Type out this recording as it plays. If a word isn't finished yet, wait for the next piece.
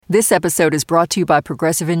This episode is brought to you by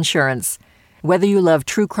Progressive Insurance. Whether you love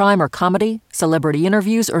true crime or comedy, celebrity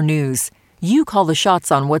interviews or news, you call the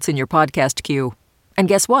shots on what's in your podcast queue. And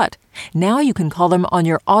guess what? Now you can call them on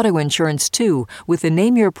your auto insurance too with the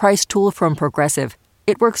Name Your Price tool from Progressive.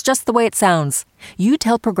 It works just the way it sounds. You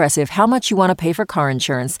tell Progressive how much you want to pay for car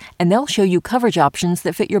insurance, and they'll show you coverage options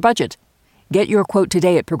that fit your budget. Get your quote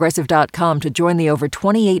today at Progressive.com to join the over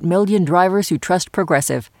 28 million drivers who trust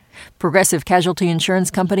Progressive. Progressive Casualty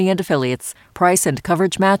Insurance Company and Affiliates. Price and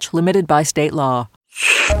coverage match limited by state law.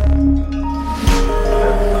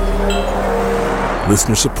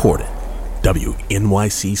 Listener supported.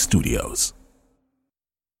 WNYC Studios.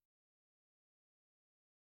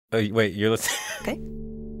 Oh, wait, you're listening? Okay.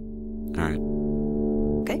 All right.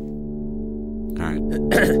 Okay. All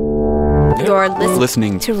right. You're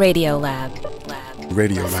Listening to Radio Lab.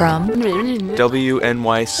 Radio Lab. From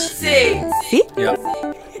WNYC. See? Yeah.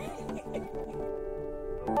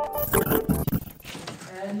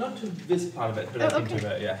 Not to this part of it, but I think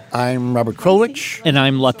to it, yeah. I'm Robert Krulwich. And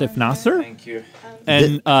I'm Latif Nasser. Thank you.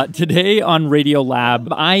 And today on Radio Lab,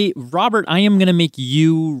 Robert, I am going to make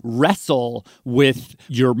you wrestle with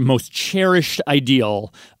your most cherished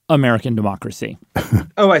ideal, American democracy.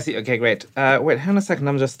 Oh, I see. Okay, great. Wait, hang on a second.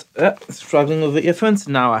 I'm just struggling with the earphones.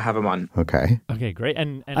 Now I have them on. Okay. Okay, great.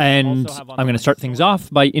 And I'm going to start things off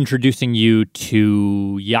by introducing you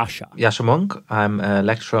to Yasha. Yasha Monk. I'm a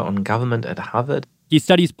lecturer on government at Harvard. He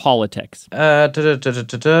studies politics. What was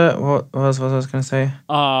I going to say?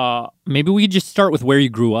 Maybe we could just start with where you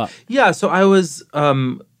grew up. Yeah, so I was I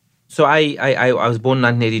was born in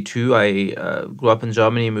 1982. I grew up in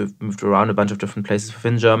Germany, moved around a bunch of different places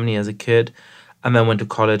within Germany as a kid, and then went to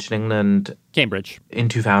college in England. Cambridge. In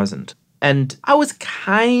 2000. And I was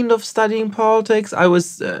kind of studying politics. I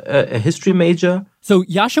was a history major. So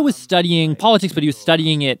Yasha was studying politics, but he was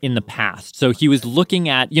studying it in the past. So he was looking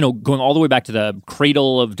at, going all the way back to the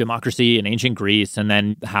cradle of democracy in ancient Greece and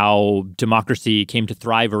then how democracy came to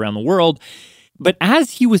thrive around the world. But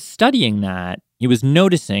as he was studying that, he was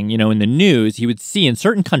noticing, in the news, he would see in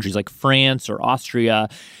certain countries like France or Austria,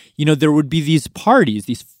 there would be these parties,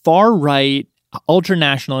 these far-right,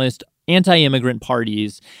 ultra-nationalist, anti-immigrant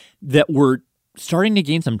parties that were starting to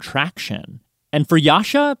gain some traction. And for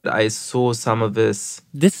Yasha, I saw some of this.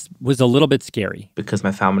 This was a little bit scary. Because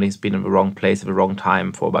my family's been in the wrong place at the wrong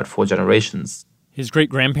time for about 4 generations. His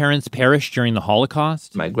great-grandparents perished during the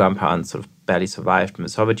Holocaust. My grandparents sort of barely survived from the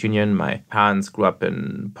Soviet Union. My parents grew up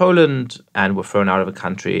in Poland and were thrown out of the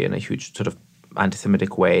country in a huge sort of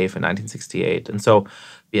anti-Semitic wave in 1968. And so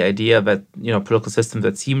the idea that, political systems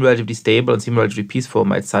that seem relatively stable and seem relatively peaceful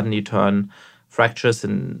might suddenly turn fractious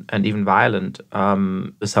and even violent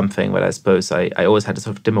is something that I suppose I always had a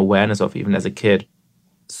sort of dim awareness of, even as a kid.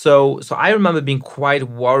 So I remember being quite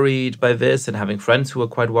worried by this and having friends who were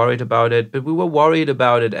quite worried about it. But we were worried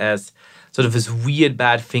about it as sort of this weird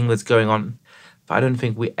bad thing that's going on. But I don't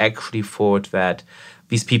think we actually thought that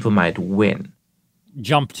these people might win.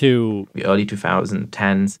 Jump to the early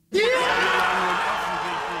 2010s.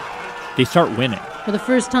 They start winning. For the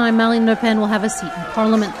first time, Marine Le Pen will have a seat in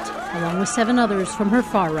Parliament, along with 7 others from her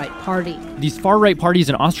far-right party. These far-right parties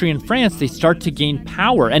in Austria and France, they start to gain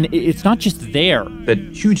power, and it's not just there. But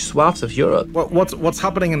huge swaths of Europe. What's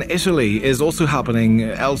happening in Italy is also happening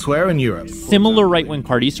elsewhere in Europe. Similar right-wing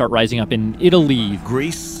parties start rising up in Italy,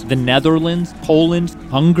 Greece, the Netherlands, Poland,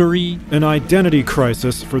 Hungary. An identity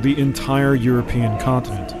crisis for the entire European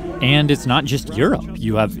continent. And it's not just Europe.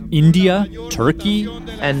 You have India, Turkey.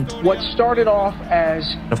 And what started off as,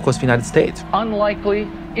 of course, the United States. Unlikely,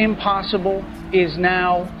 impossible, is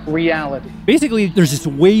now reality. Basically, there's this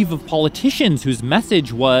wave of politicians whose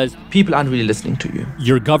message was, people aren't really listening to you.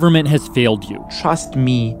 Your government has failed you. Trust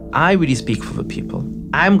me, I really speak for the people.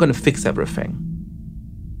 I'm going to fix everything.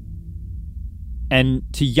 And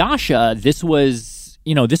to Yasha, this was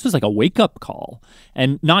like a wake-up call.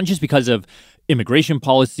 And not just because of immigration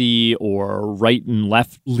policy or right and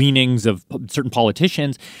left leanings of certain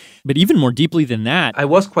politicians, but even more deeply than that. I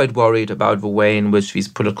was quite worried about the way in which these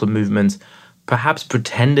political movements perhaps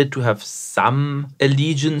pretended to have some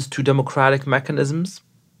allegiance to democratic mechanisms,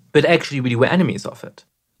 but actually really were enemies of it.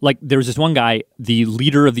 Like there was this one guy, the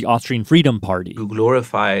leader of the Austrian Freedom Party, who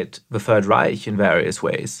glorified the Third Reich in various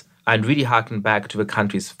ways and really harkened back to the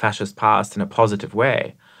country's fascist past in a positive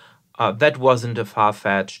way. That wasn't a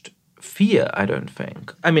far-fetched fear, I don't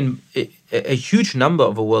think. I mean, a huge number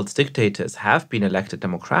of the world's dictators have been elected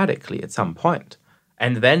democratically at some point.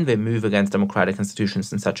 And then they move against democratic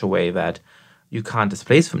institutions in such a way that you can't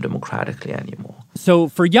displace them democratically anymore. So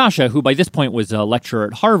for Yasha, who by this point was a lecturer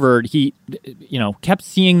at Harvard, he, kept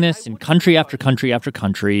seeing this in country after country after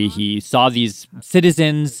country. He saw these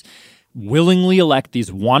citizens willingly elect these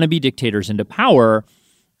wannabe dictators into power.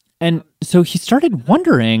 And so he started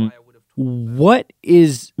wondering, what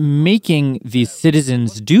is making these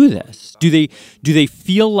citizens do this? Do they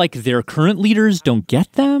feel like their current leaders don't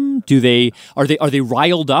get them? Are they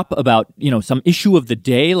riled up about, some issue of the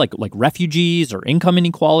day, like refugees or income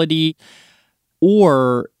inequality?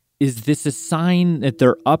 Or is this a sign that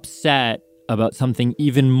they're upset about something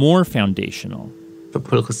even more foundational? The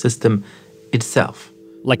political system itself.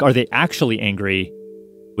 Like, are they actually angry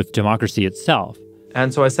with democracy itself?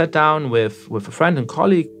 And so I sat down with a friend and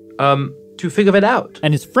colleague to figure that out.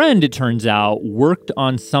 And his friend, it turns out, worked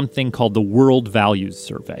on something called the World Values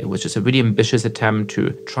Survey. It was just a really ambitious attempt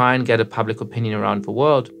to try and get a public opinion around the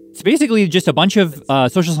world. It's basically just a bunch of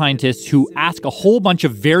social scientists who ask a whole bunch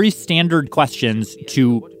of very standard questions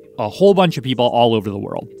to a whole bunch of people all over the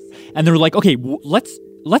world. And they're like, okay,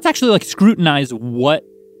 let's actually scrutinize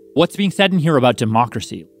what's being said in here about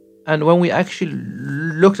democracy. And when we actually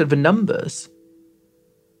looked at the numbers,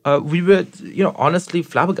 we were, honestly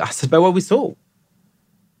flabbergasted by what we saw.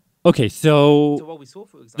 Okay, so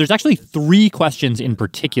there's actually 3 questions in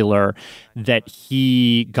particular that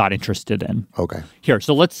he got interested in. Okay. Here,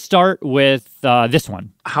 so let's start with this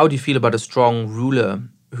one. How do you feel about a strong ruler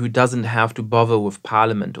who doesn't have to bother with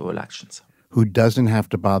parliament or elections? Who doesn't have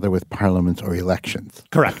to bother with parliament or elections.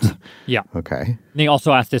 Correct. Yeah. Okay. They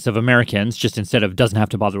also asked this of Americans, just instead of doesn't have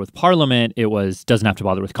to bother with parliament, it was doesn't have to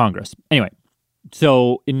bother with Congress. Anyway,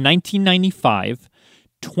 so in 1995,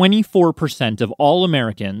 24% of all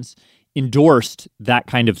Americans endorsed that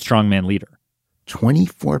kind of strongman leader.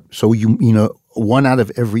 24? So, 1 out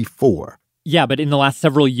of every 4. Yeah, but in the last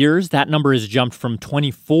several years, that number has jumped from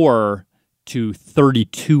 24 to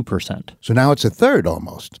 32%. So now it's a third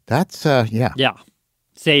almost. That's, yeah. Yeah.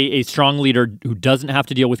 Say a strong leader who doesn't have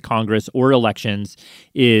to deal with Congress or elections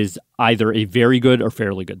is either a very good or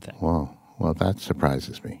fairly good thing. Whoa. Well, that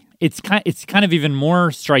surprises me. It's kind of even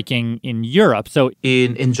more striking in Europe. So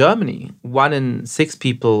in Germany, 1 in 6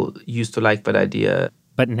 people used to like that idea.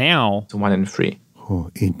 But now it's 1 in 3.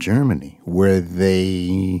 Oh, in Germany, where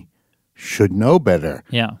they should know better.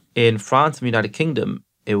 Yeah. In France and the United Kingdom,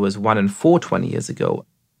 it was 1 in 4 20 years ago.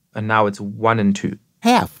 And now it's 1 in 2.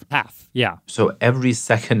 Half, yeah. So every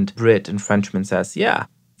second Brit and Frenchman says, yeah,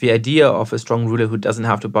 the idea of a strong ruler who doesn't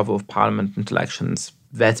have to bother with parliament and elections,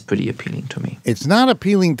 that's pretty appealing to me. It's not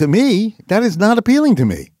appealing to me. That is not appealing to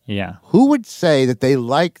me. Yeah. Who would say that they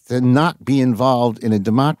like to not be involved in a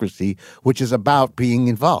democracy, which is about being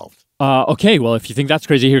involved? Okay, well, if you think that's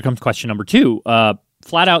crazy, here comes question number 2.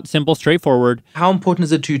 Flat out, simple, straightforward. How important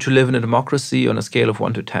is it to you to live in a democracy on a scale of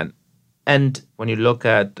 1 to 10? And when you look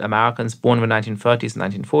at Americans born in the 1930s and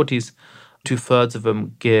 1940s, 2/3 of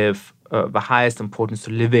them give the highest importance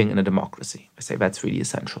to living in a democracy. I say that's really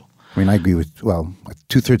essential. I mean, I agree with,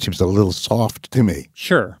 2/3 seems a little soft to me.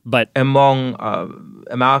 Sure, but among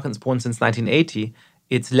Americans born since 1980,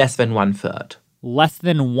 it's less than 1/3. Less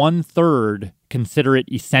than 1/3 consider it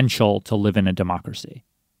essential to live in a democracy.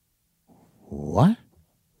 What?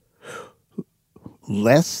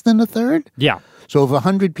 Less than 1/3? Yeah. So of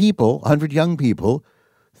 100 people, 100 young people,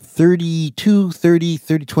 32, 30,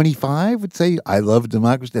 25 would say, I love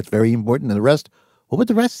democracy, that's very important. And the rest, what would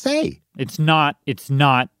the rest say? It's not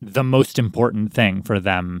the most important thing for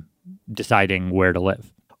them deciding where to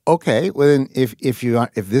live. Okay, well then if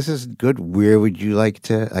this is good, where would you like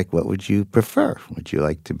to, what would you prefer? Would you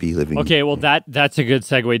like to be living? Okay, well that's a good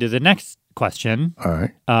segue to the next question. All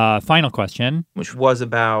right. Final question. Which was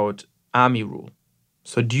about army rule.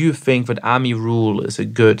 So do you think that army rule is a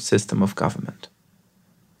good system of government?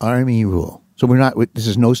 Army rule. So this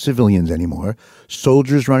is no civilians anymore.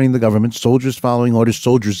 Soldiers running the government, soldiers following orders,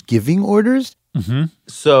 soldiers giving orders? Mm-hmm.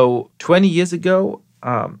 So 20 years ago,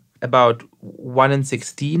 about 1 in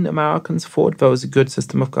 16 Americans thought there was a good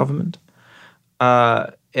system of government.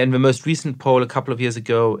 In the most recent poll a couple of years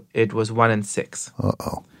ago, it was 1 in 6.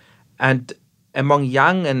 Uh-oh. And among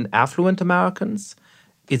young and affluent Americans,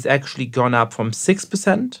 it's actually gone up from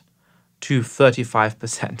 6% to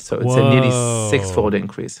 35%. So it's a nearly 6-fold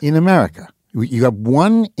increase. In America, you have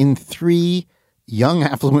 1 in 3 young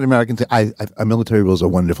affluent Americans say, a military rule is a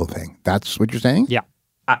wonderful thing. That's what you're saying? Yeah.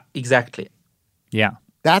 Exactly. Yeah.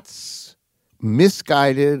 That's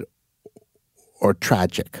misguided or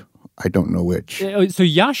tragic. I don't know which. So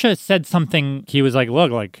Yasha said something, he was like,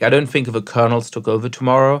 look, I don't think if the colonels took over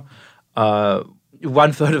tomorrow,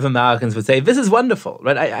 1/3 of Americans would say, this is wonderful,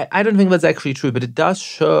 right? I don't think that's actually true, but it does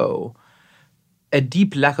show a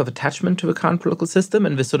deep lack of attachment to the current political system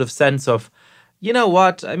and this sort of sense of, you know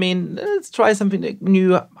what, I mean, let's try something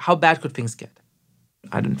new. How bad could things get?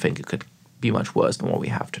 I don't think it could be much worse than what we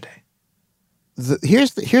have today.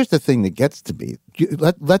 Here's the thing that gets to me.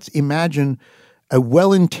 Let's imagine a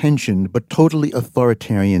well-intentioned but totally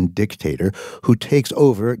authoritarian dictator who takes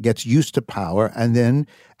over, gets used to power, and then,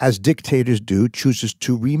 as dictators do, chooses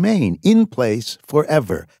to remain in place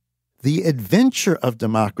forever. The adventure of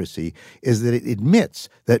democracy is that it admits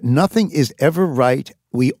that nothing is ever right.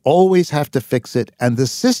 We always have to fix it. And the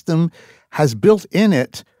system has built in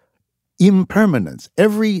it impermanence.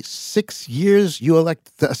 Every 6 years, you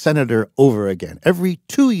elect a senator over again. Every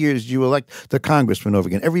 2 years, you elect the congressman over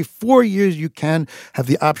again. Every 4 years, you can have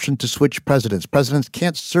the option to switch presidents. Presidents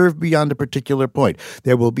can't serve beyond a particular point.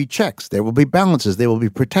 There will be checks. There will be balances. There will be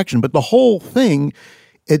protection. But the whole thing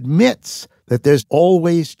admits that there's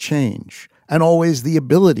always change and always the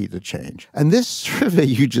ability to change. And this survey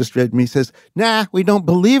you just read me says, nah, we don't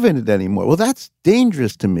believe in it anymore. Well, that's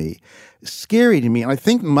dangerous to me, scary to me. And I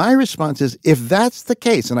think my response is, if that's the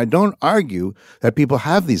case, and I don't argue that people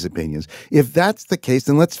have these opinions, if that's the case,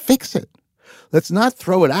 then let's fix it. Let's not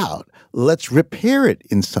throw it out. Let's repair it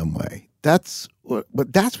in some way. That's what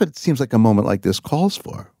it seems like a moment like this calls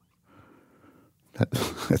for.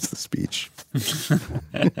 That's the speech.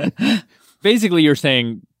 Basically, you're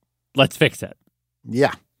saying, let's fix it.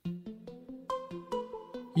 Yeah.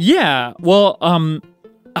 Yeah. Well,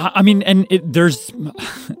 I mean, and there's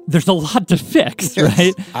a lot to fix, yes,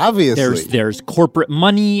 right? Obviously. There's corporate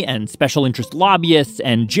money and special interest lobbyists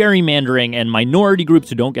and gerrymandering and minority groups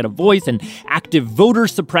who don't get a voice and active voter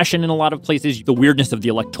suppression in a lot of places, the weirdness of the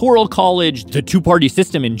Electoral College, the two-party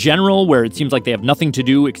system in general, where it seems like they have nothing to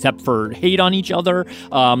do except for hate on each other.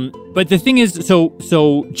 But the thing is,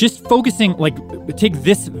 so just focusing, like, take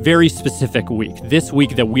this very specific week, this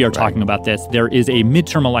week that we are talking about this, there is a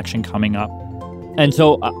midterm election coming up. And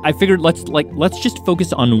so I figured let's just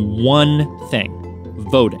focus on one thing,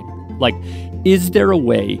 voting. Like, is there a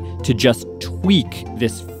way to just tweak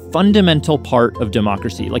this fundamental part of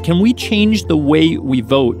democracy? Like, can we change the way we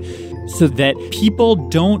vote so that people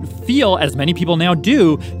don't feel, as many people now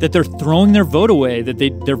do, that they're throwing their vote away, that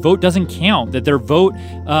their vote doesn't count, that their vote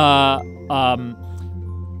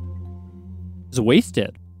is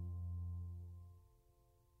wasted?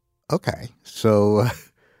 Okay, so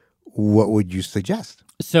what would you suggest?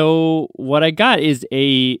 So what I got is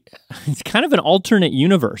it's kind of an alternate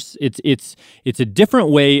universe. It's a different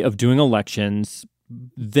way of doing elections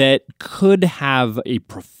that could have a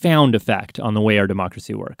profound effect on the way our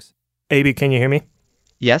democracy works. AB, can you hear me?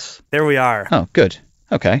 Yes. There we are. Oh, good.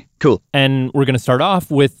 Okay, cool. And we're going to start off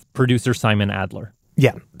with producer Simon Adler.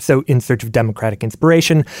 Yeah, so in search of democratic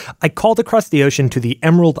inspiration, I called across the ocean to the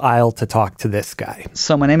Emerald Isle to talk to this guy.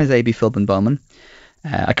 So my name is AB Philbin Bowman.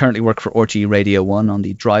 I currently work for RTE Radio 1 on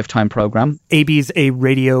the Drive Time programme. AB's a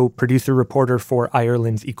radio producer reporter for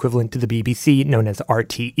Ireland's equivalent to the BBC, known as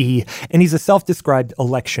RTE, and he's a self-described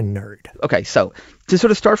election nerd. Okay, so to sort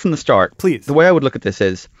of start from the start, please. The way I would look at this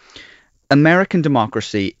is, American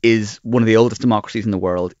democracy is one of the oldest democracies in the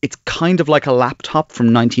world. It's kind of like a laptop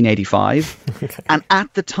from 1985. Okay. And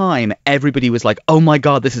at the time, everybody was like, oh my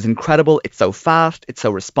God, this is incredible. It's so fast. It's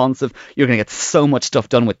so responsive. You're going to get so much stuff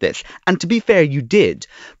done with this. And to be fair, you did.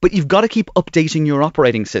 But you've got to keep updating your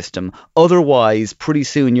operating system. Otherwise, pretty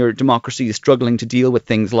soon your democracy is struggling to deal with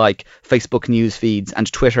things like Facebook news feeds and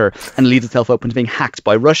Twitter and leaves itself open to being hacked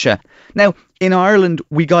by Russia. Now, in Ireland,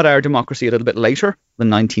 we got our democracy a little bit later, the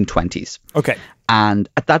 1920s. Okay. And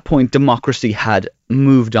at that point, democracy had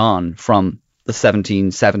moved on from the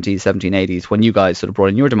 1770s, 1780s, when you guys sort of brought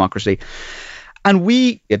in your democracy. And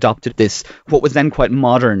we adopted this, what was then quite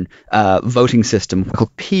modern voting system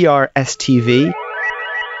called PRSTV.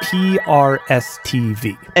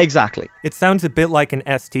 PRSTV. Exactly. It sounds a bit like an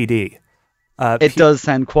STD. It does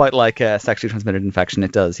sound quite like a sexually transmitted infection.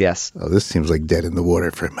 It does, yes. Oh, this seems like dead in the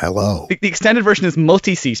water for him. Hello. The extended version is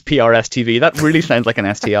multi-seat PRSTV. That really sounds like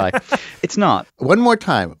an STI. It's not. One more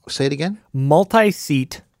time. Say it again.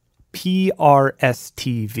 Multi-seat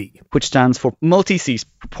PRSTV. Which stands for multi-seat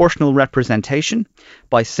proportional representation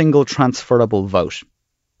by single transferable vote.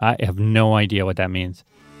 I have no idea what that means.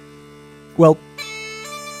 Well,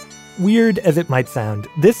 weird as it might sound,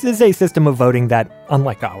 this is a system of voting that,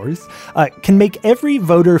 unlike ours, can make every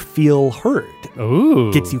voter feel heard.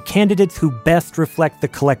 Ooh. Gets you candidates who best reflect the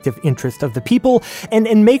collective interest of the people,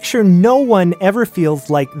 and make sure no one ever feels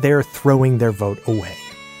like they're throwing their vote away.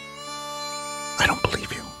 I don't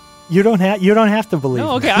believe you. You don't have to believe.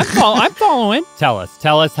 No, okay, I'm following. Tell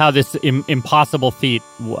us how this impossible feat.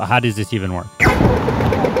 How does this even work?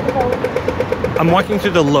 I'm walking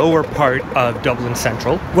through the lower part of Dublin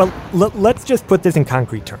Central. Well, let's just put this in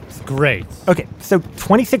concrete terms. Great. Okay, so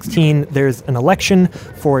 2016, there's an election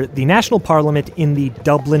for the National Parliament in the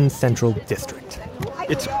Dublin Central District.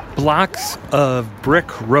 It's blocks of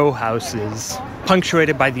brick row houses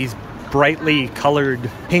punctuated by these brightly colored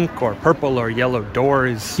pink or purple or yellow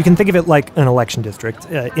doors. You can think of it like an election district.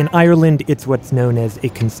 In Ireland, it's what's known as a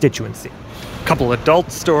constituency. Couple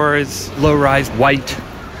adult stores, low-rise white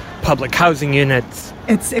public housing units.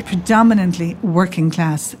 It's a predominantly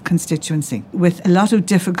working-class constituency with a lot of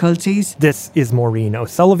difficulties. This is Maureen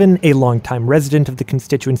O'Sullivan, a longtime resident of the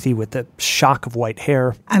constituency with a shock of white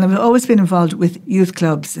hair. And I've always been involved with youth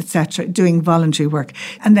clubs, etc., doing voluntary work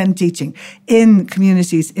and then teaching in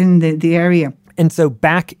communities in the area. And so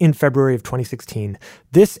back in February of 2016,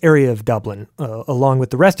 this area of Dublin, along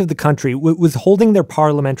with the rest of the country, was holding their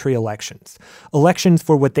parliamentary elections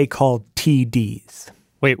for what they called TDs.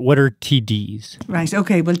 Wait, what are TDs? Right,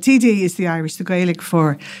 okay. Well, TD is the Gaelic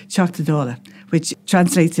for Teachta Dála, which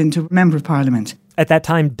translates into Member of Parliament. At that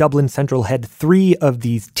time, Dublin Central had 3 of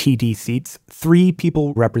these TD seats, 3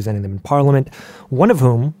 people representing them in Parliament, one of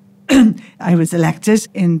whom I was elected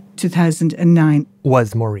in 2009.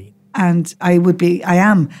 Was Maureen. And I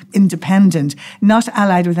am independent, not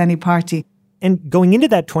allied with any party. And going into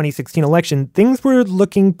that 2016 election, things were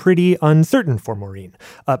looking pretty uncertain for Maureen.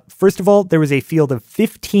 First of all, there was a field of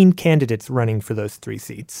 15 candidates running for those 3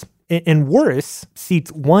 seats. And worse,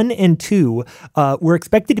 seats 1 and 2 were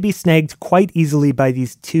expected to be snagged quite easily by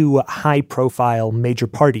these 2 high-profile major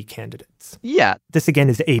party candidates. Yeah. This, again,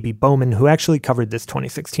 is A.B. Bowman, who actually covered this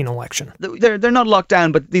 2016 election. They're not locked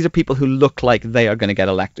down, but these are people who look like they are going to get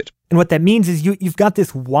elected. And what that means is you've got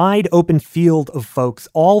this wide open field of folks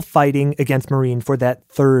all fighting against Maureen for that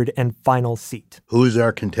 3rd and final seat. Who's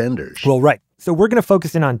our contenders? Well, right. So we're going to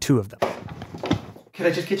focus in on 2 of them. Could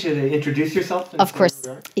I just get you to introduce yourself? Of course.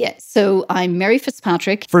 Yeah. So I'm Mary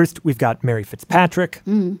Fitzpatrick. First, we've got Mary Fitzpatrick.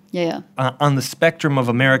 Yeah. On the spectrum of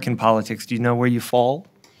American politics, do you know where you fall?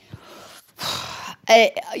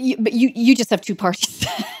 But you just have 2 parties.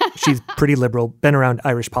 She's pretty liberal, been around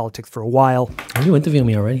Irish politics for a while. Are you interviewing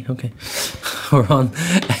me already? Okay. We're on.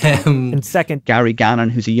 And second, Gary Gannon,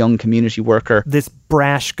 who's a young community worker. This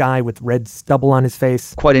brash guy with red stubble on his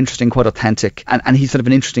face. Quite interesting, quite authentic. And he's sort of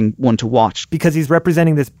an interesting one to watch. Because he's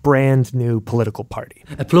representing this brand new political party.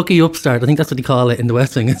 A plucky upstart. I think that's what they call it in the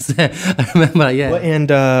West Wing. I remember, yeah. Well,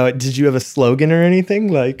 and did you have a slogan or anything?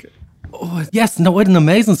 Yes, no, I had an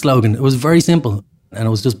amazing slogan. It was very simple. And it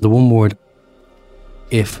was just the one word,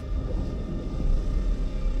 if.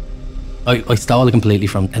 I stole it completely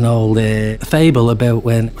from an old fable about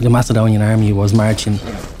when the Macedonian army was marching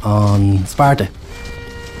on Sparta.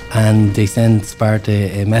 And they sent Sparta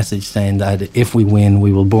a message saying that if we win,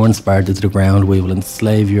 we will burn Sparta to the ground, we will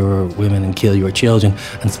enslave your women and kill your children.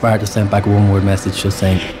 And Sparta sent back a one-word message just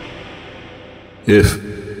saying,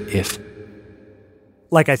 if.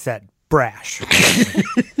 Like I said, brash.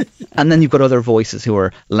 And then you've got other voices who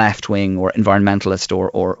are left-wing or environmentalist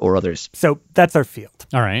or others. So that's our field.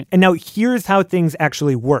 All right. And now here's how things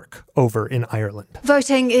actually work over in Ireland.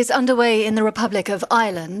 Voting is underway in the Republic of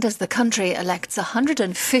Ireland as the country elects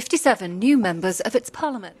 157 new members of its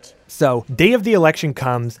parliament. So day of the election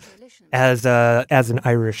comes. As an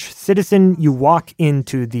Irish citizen, you walk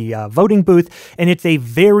into the voting booth, and it's a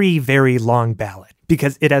very, very long ballot.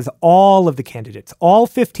 Because it has all of the candidates, all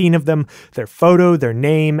 15 of them, their photo, their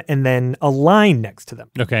name, and then a line next to them.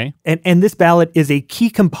 Okay. And this ballot is a key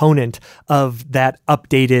component of that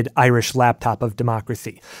updated Irish laptop of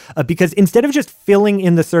democracy. Because instead of just filling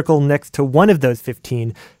in the circle next to one of those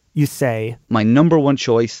 15, you say, my number 1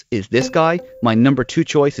 choice is this guy, my number 2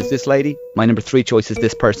 choice is this lady, my number 3 choice is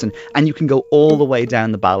this person, and you can go all the way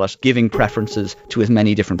down the ballot, giving preferences to as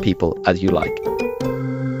many different people as you like.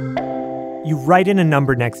 You write in a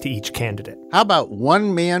number next to each candidate. How about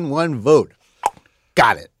 1 man, 1 vote?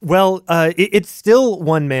 Got it. Well, it's still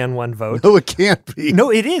 1 man, 1 vote. No, it can't be. No,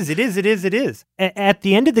 it is. At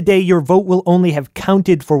the end of the day, your vote will only have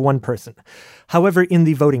counted for 1 person. However, in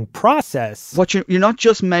the voting process... You're not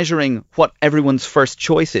just measuring what everyone's first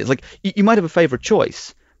choice is. Like, you might have a favorite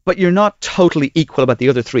choice, but you're not totally equal about the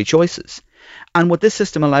other 3 choices. And what this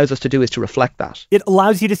system allows us to do is to reflect that. It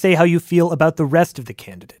allows you to say how you feel about the rest of the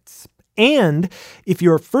candidates. And if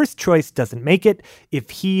your first choice doesn't make it, if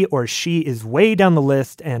he or she is way down the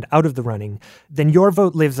list and out of the running, then your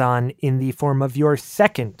vote lives on in the form of your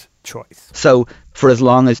second choice. So for as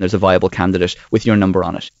long as there's a viable candidate with your number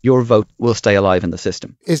on it, your vote will stay alive in the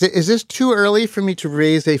system. Is this too early for me to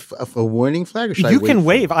raise a warning flag? Or should you I wait can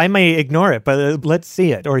wave. I may ignore it, but let's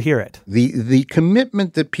see it or hear it. The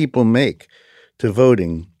commitment that people make to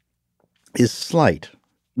voting is slight.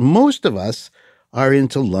 Most of us are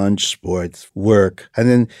into lunch, sports, work, and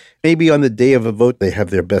then maybe on the day of a vote, they have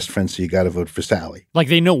their best friend, so you got to vote for Sally. Like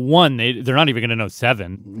they know one, they're not even going to know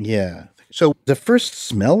seven. Yeah. So the first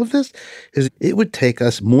smell of this is it would take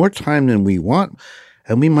us more time than we want,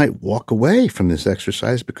 and we might walk away from this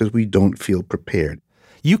exercise because we don't feel prepared.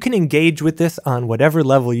 You can engage with this on whatever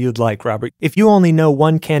level you'd like, Robert. If you only know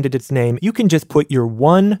one candidate's name, you can just put your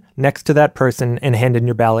one next to that person and hand in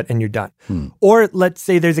your ballot and you're done. Or let's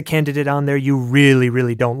say there's a candidate on there you really,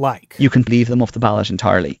 really don't like. You can leave them off the ballot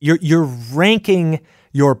entirely. You're ranking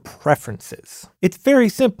your preferences. It's very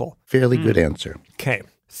simple. Fairly good answer. Okay,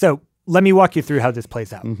 so let me walk you through how this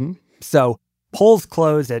plays out. So polls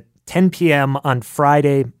close at 10 p.m. on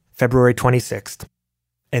Friday, February 26th.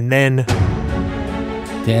 And then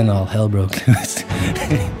all hell broke loose.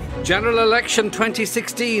 General Election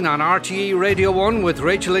 2016 on RTE Radio 1 with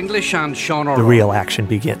Rachel English and Sean O'Rourke. The real action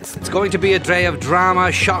begins. It's going to be a day of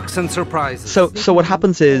drama, shocks and surprises. So what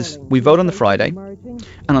happens is we vote on the Friday, and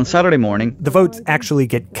on Saturday morning the votes actually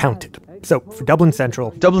get counted. So for Dublin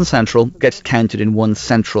Central gets counted in one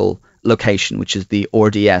central location, which is the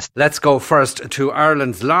RDS. Let's go first to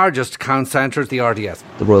Ireland's largest count centre, the RDS.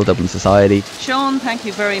 The Royal Dublin Society. Sean, thank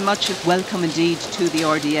you very much. Welcome indeed to the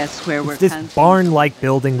RDS where we're this barn-like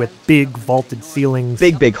building with big vaulted ceilings.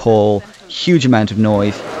 Big hall, huge amount of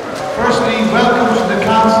noise. Firstly, welcome to the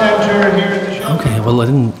count centre here in the show. Okay, well, I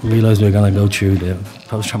didn't realise we were going to go through the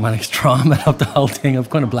post-traumatic trauma of the whole thing. I've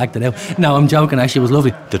kind of blacked it out. No, I'm joking. Actually, it was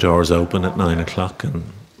lovely. The doors open at 9 o'clock and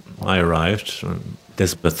I arrived.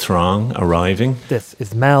 There's a throng arriving. This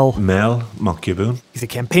is Mel. Mel Mockyaboon. He's a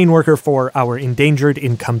campaign worker for our endangered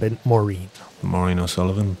incumbent, Maureen. Maureen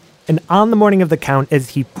O'Sullivan. And on the morning of the count,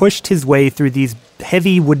 as he pushed his way through these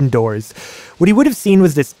heavy wooden doors, what he would have seen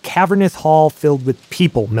was this cavernous hall filled with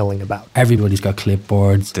people milling about. Everybody's got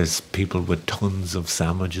clipboards. There's people with tons of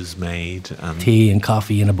sandwiches made. And tea and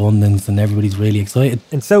coffee in abundance, and everybody's really excited.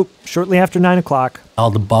 And so, shortly after 9 o'clock,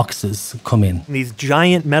 all the boxes come in. These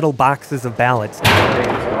giant metal boxes of ballots.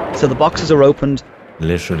 So the boxes are opened.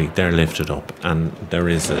 Literally, they're lifted up, and there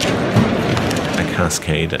is a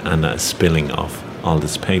cascade and a spilling of all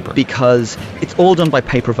this paper. Because it's all done by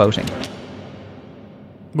paper voting.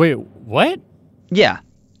 Wait, what? Yeah.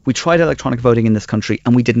 We tried electronic voting in this country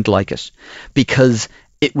and we didn't like it because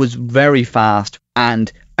it was very fast.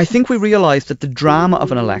 And I think we realised that the drama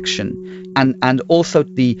of an election and also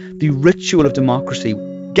the ritual of democracy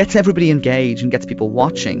gets everybody engaged and gets people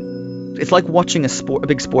watching. It's like watching a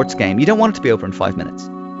big sports game. You don't want it to be over in 5 minutes.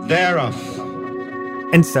 They're off.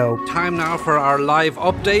 And so, time now for our live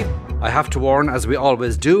update. I have to warn, as we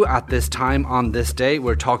always do at this time on this day,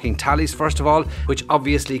 we're talking tallies first of all, which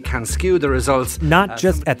obviously can skew the results. Not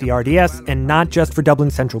just at the RDS and not just for Dublin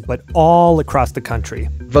Central, but all across the country.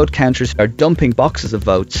 Vote counters are dumping boxes of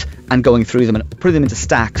votes and going through them and putting them into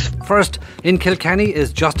stacks. First, in Kilkenny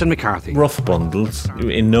is Justin McCarthy. Rough bundles,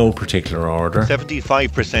 in no particular order.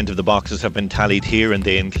 75% of the boxes have been tallied here, and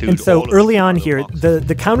they include And so all early on here,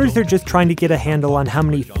 the counters are just trying to get a handle on how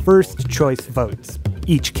many first choice votes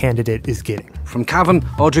each candidate is getting. From Cavan,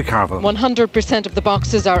 Audrey Carville. 100% of the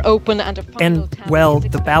boxes are open and well,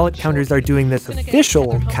 the ballot counters are doing this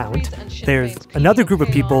official count. There's another group of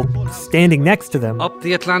people standing next to them up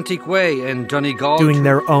the Atlantic Way in Donegal doing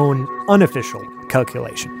their own unofficial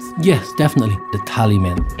calculations. Yes, definitely. The tally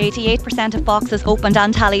men. 88% of boxes opened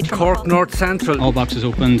and tallied. From Cork North Central. All boxes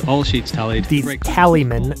opened, all sheets tallied. These tally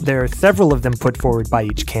men, there are several of them put forward by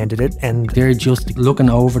each candidate, and they're just looking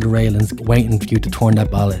over the railings, waiting for you to turn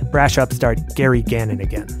that ballot. Brash upstart Gary Gannon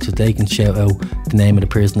again. So they can shout out the name of the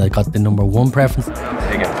person that got the number one preference.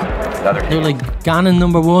 They're like, Gannon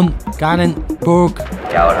number one, Gannon, Burke,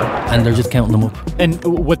 and they're just counting them up. And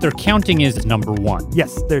what they're counting is number one.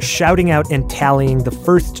 Yes, they're shouting out and tallying the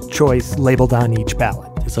first choice labeled on each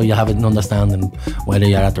ballot. So you have an understanding whether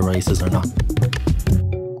you're at the races or not.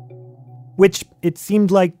 Which it seemed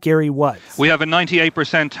like Gary was. We have a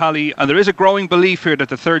 98% tally, and there is a growing belief here that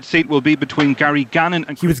the third seat will be between Gary Gannon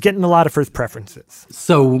and... He was getting a lot of first preferences.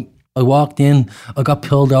 So I walked in, I got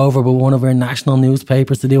pulled over by one of our national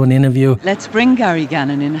newspapers to do an interview. Let's bring Gary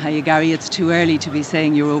Gannon in. Hiya, Gary. It's too early to be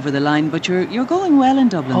saying you're over the line, but you're going well in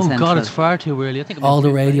Dublin Central. Oh God, it's far too early. I think all the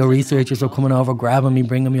radio researchers are coming over, grabbing me,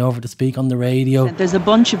 bringing me over to speak on the radio. There's a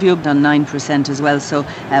bunch of you on 9% as well, so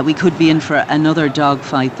we could be in for another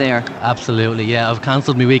dogfight there. Absolutely, yeah. I've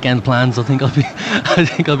cancelled my weekend plans. I think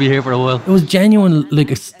I'll be here for a while. It was genuine,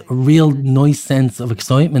 like a real nice sense of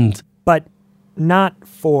excitement. But not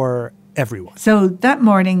for everyone. So that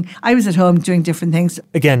morning, I was at home doing different things.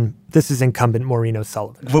 Again, this is incumbent Maureen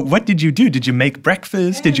O'Sullivan. What did you do? Did you make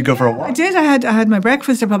breakfast? Did you go for a walk? I did. I had my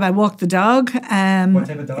breakfast. I walked the dog. What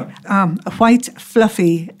type of dog? A white,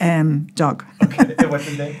 fluffy dog. Okay. What's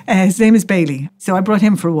his name? His name is Bailey. So I brought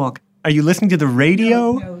him for a walk. Are you listening to the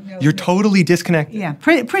radio? No. You're totally disconnected. Yeah,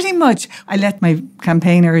 pretty much. I let my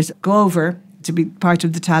campaigners go over to be part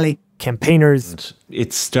of the tally. Campaigners.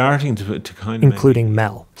 It's starting to kind of including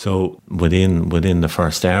Mel. So within the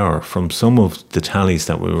first hour, from some of the tallies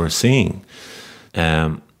that we were seeing,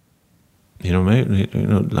 like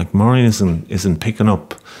Maureen isn't picking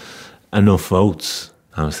up enough votes.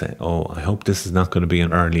 I was saying, I hope this is not going to be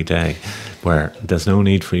an early day where there's no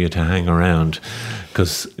need for you to hang around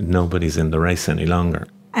because nobody's in the race any longer.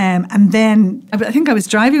 And then I think I was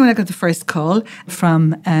driving when I got the first call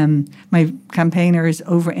from my campaigners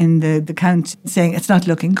over in the count saying it's not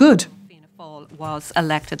looking good. Was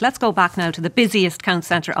elected. Let's go back now to the busiest count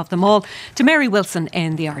centre of them all, to Mary Wilson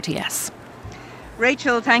in the RTS.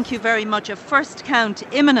 Rachel, thank you very much. A first count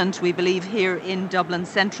imminent, we believe, here in Dublin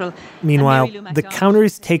Central. Meanwhile, the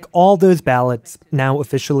counters take all those ballots, now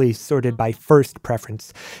officially sorted by first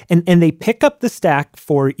preference, and they pick up the stack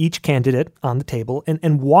for each candidate on the table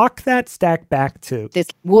and walk that stack back to this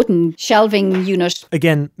wooden shelving unit.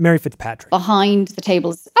 Again, Mary Fitzpatrick. Behind the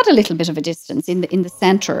tables, at a little bit of a distance, in the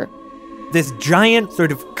centre. This giant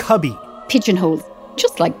sort of cubby. Pigeonholes.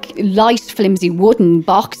 Just like light, flimsy wooden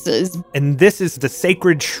boxes. And this is the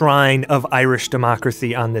sacred shrine of Irish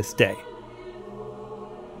democracy on this day.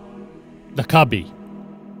 The cubby.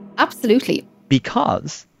 Absolutely.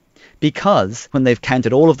 Because when they've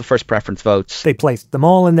counted all of the first preference votes, they placed them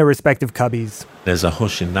all in their respective cubbies. There's a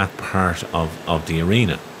hush in that part of the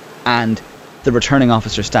arena. And the returning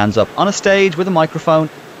officer stands up on a stage with a microphone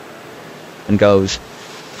and goes,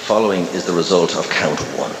 "Following is the result of count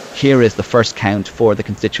 1. Here is the first count for the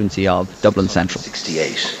constituency of Dublin Central.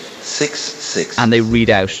 68. 6. And they read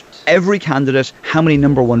out every candidate, how many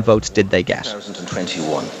number 1 votes did they get?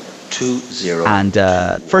 2021. 2-0.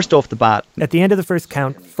 And first off the bat, at the end of the first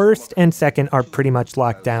count, first and second are pretty much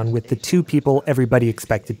locked down with the 2 people everybody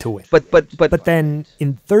expected to win. But then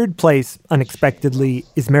in third place, unexpectedly,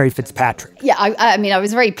 is Mary Fitzpatrick. Yeah, I mean, I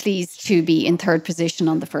was very pleased to be in third position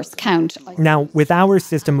on the first count. Now, with our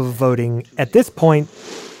system of voting, at this point,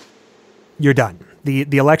 you're done.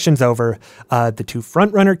 The election's over. The 2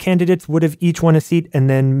 front-runner candidates would have each won a seat, and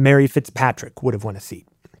then Mary Fitzpatrick would have won a seat.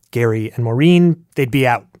 Gary and Maureen, they'd be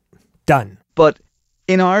out. Done. But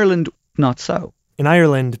in Ireland, not so. In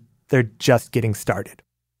Ireland, they're just getting started.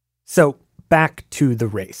 So back to the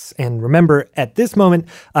race. And remember, at this moment,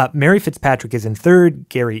 Mary Fitzpatrick is in third,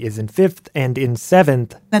 Gary is in fifth, and in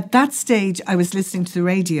seventh. At that stage, I was listening to the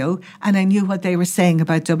radio and I knew what they were saying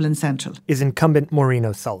about Dublin Central. Is incumbent Maureen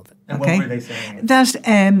O'Sullivan. And what were they saying? That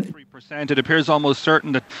 3%. It appears almost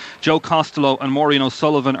certain that Joe Costello and Maureen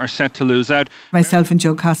O'Sullivan are set to lose out. Myself and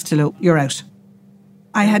Joe Costello, you're out.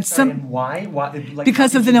 I had some... Why?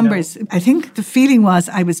 Because of the numbers. I think the feeling was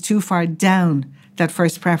I was too far down that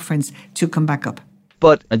first preference to come back up.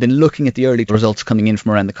 But I've been looking at the early results coming in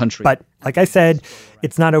from around the country. But like I said,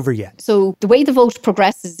 it's not over yet. So the way the vote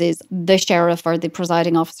progresses is the sheriff or the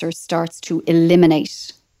presiding officer starts to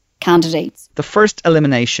eliminate candidates. The first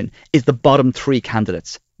elimination is the bottom 3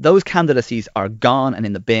 candidates. Those candidacies are gone and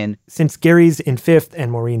in the bin. Since Gary's in fifth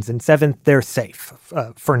and Maureen's in seventh, they're safe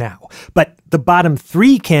for now. But the bottom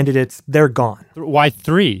 3 candidates, they're gone. Why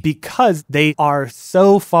 3? Because they are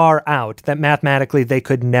so far out that mathematically they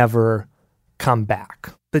could never come back.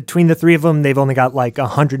 Between the 3 of them, they've only got like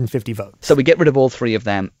 150 votes. So we get rid of all 3 of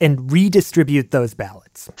them. And redistribute those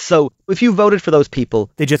ballots. So if you voted for those people...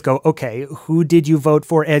 They just go, okay, who did you vote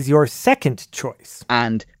for as your second choice?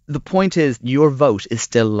 And the point is, your vote is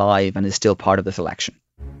still live and is still part of this election.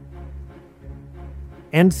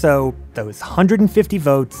 And so those 150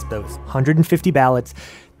 votes, those 150 ballots,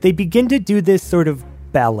 they begin to do this sort of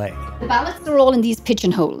ballet. The ballots are all in these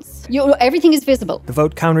pigeonholes. Everything is visible. The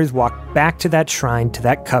vote counters walk back to that shrine, to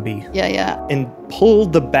that cubby. Yeah. And pull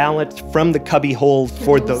the ballots from the cubby hole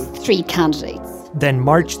for those 3 candidates. Then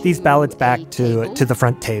march these ballots back to the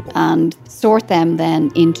front table. And sort them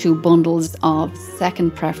then into bundles of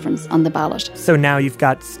second preference on the ballot. So now you've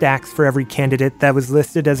got stacks for every candidate that was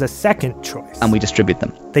listed as a second choice. And we distribute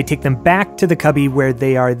them. They take them back to the cubby where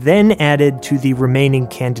they are then added to the remaining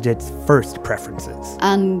candidates' first preferences.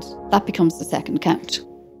 And that becomes the second count.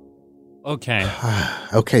 Okay.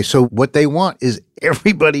 Okay, so what they want is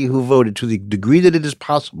everybody who voted, to the degree that it is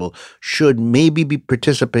possible, should maybe be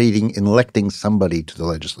participating in electing somebody to the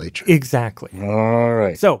legislature. Exactly. All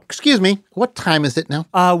right. So, excuse me, what time is it now?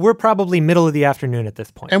 We're probably middle of the afternoon at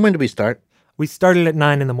this point. And when do we start? We started at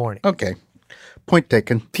 9 a.m. Okay. Point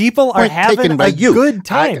taken. People are having a good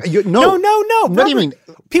time. No. What do you mean?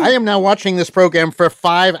 I am now watching this program for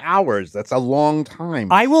 5 hours. That's a long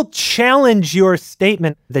time. I will challenge your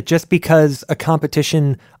statement that just because a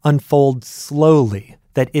competition unfolds slowly,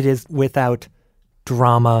 that it is without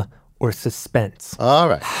drama or suspense. All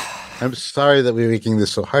right. I'm sorry that we're making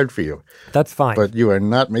this so hard for you. That's fine. But you are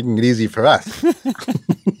not making it easy for us.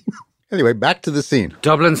 Anyway, back to the scene.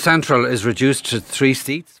 Dublin Central is reduced to 3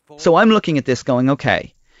 seats. So I'm looking at this going,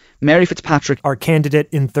 okay, Mary Fitzpatrick, our candidate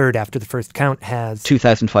in third after the first count, has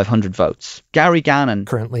 2,500 votes. Gary Gannon,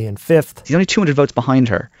 currently in fifth. He's only 200 votes behind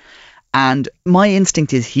her. And my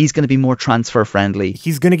instinct is he's going to be more transfer friendly.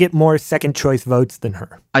 He's going to get more second choice votes than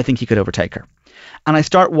her. I think he could overtake her. And I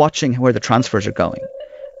start watching where the transfers are going.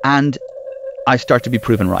 And I start to be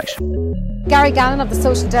proven right. Gary Gannon of the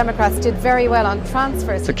Social Democrats did very well on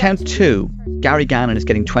transfers. So count 2, Gary Gannon is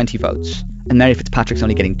getting 20 votes and Mary Fitzpatrick's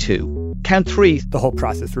only getting 2. Count 3. The whole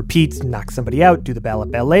process repeats, knock somebody out, do the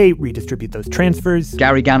ballot ballet, redistribute those transfers.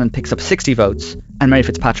 Gary Gannon picks up 60 votes and Mary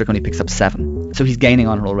Fitzpatrick only picks up 7. So he's gaining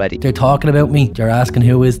on her already. They're talking about me. They're asking,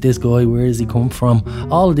 who is this guy? Where does he come from?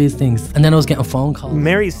 All of these things. And then I was getting phone calls.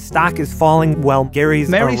 Mary's stock is falling while Gary's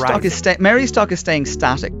Mary's stock is staying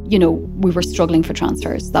static. You know, we were struggling for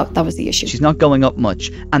transfers. That was the issue. She's not going up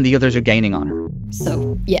much and the others are gaining on her.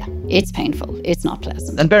 So, yeah, it's painful. It's not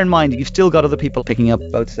pleasant. And bear in mind, you've still got other people picking up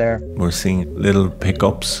votes there. We're seeing little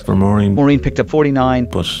pickups for Maureen. Maureen picked up 49.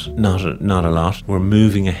 But not a lot. We're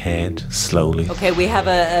moving ahead slowly. Okay, we have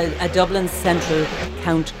a Dublin Central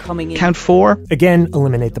count coming in. Count 4. Again,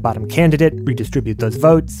 eliminate the bottom candidate, redistribute those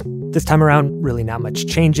votes. This time around, really not much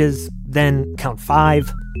changes. Then count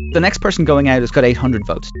 5. The next person going out has got 800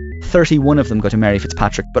 votes. 31 of them go to Mary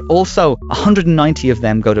Fitzpatrick, but also 190 of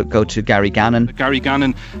them go to Gary Gannon. Gary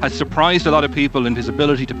Gannon has surprised a lot of people in his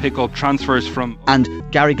ability to pick up transfers from... And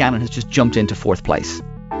Gary Gannon has just jumped into 4th place.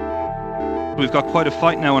 We've got quite a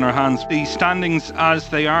fight now on our hands. The standings as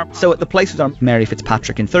they are. So the places are Mary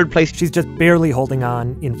Fitzpatrick in 3rd place. She's just barely holding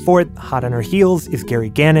on. In 4th, hot on her heels, is Gary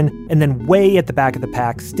Gannon. And then way at the back of the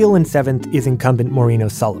pack, still in 7th, is incumbent Maureen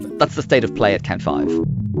O'Sullivan. That's the state of play at count 5.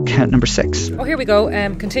 Count number 6. Oh, here we go.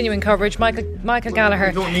 Continuing coverage. Michael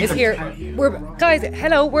Gallagher is here.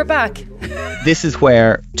 We're back. This is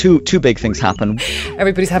where two big things happen.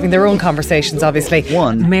 Everybody's having their own conversations, obviously.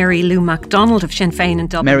 One, Mary Lou MacDonald of Sinn Féin in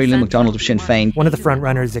Dublin. Mary Lou MacDonald of Sinn Féin, one of the front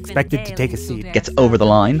runners expected to take a seat, gets over the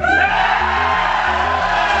line.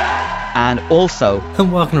 And also,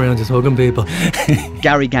 I'm walking around just hugging people.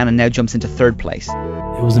 Gary Gannon now jumps into 3rd place.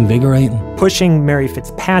 It was invigorating. Pushing Mary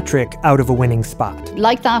Fitzpatrick out of a winning spot.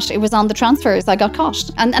 Like that, it was on the transfers I got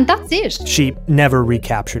caught. And that's it. She never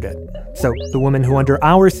recaptured it. So the woman who under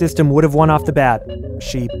our system would have won off the bat,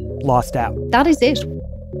 she lost out. That is it.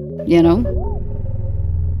 You know?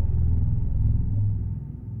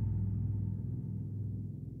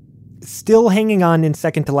 Still hanging on in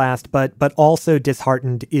second to last, but also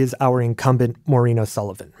disheartened, is our incumbent Maureen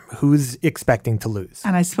O'Sullivan, who's expecting to lose.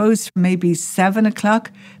 And I suppose maybe 7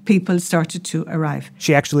 o'clock, people started to arrive.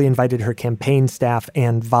 She actually invited her campaign staff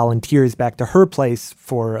and volunteers back to her place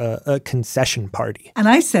for a concession party. And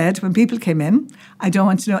I said, when people came in, I don't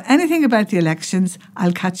want to know anything about the elections.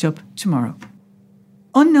 I'll catch up tomorrow.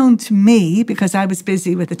 Unknown to me, because I was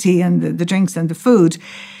busy with the tea and the drinks and the food,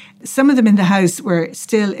 some of them in the House were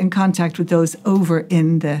still in contact with those over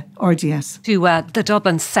in the RDS. To the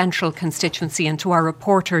Dublin Central constituency and to our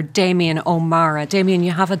reporter, Damien O'Mara. Damien,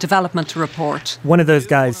 you have a development to report. One of those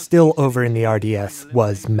guys still over in the RDS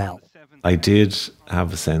was Mel. I did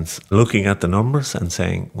have a sense, looking at the numbers and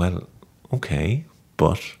saying, well, okay,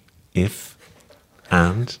 but if,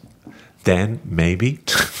 and, then, maybe,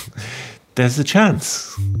 there's a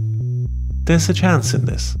chance. There's a chance in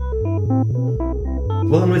this.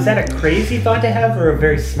 Well, and was that a crazy thought to have or a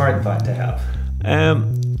very smart thought to have?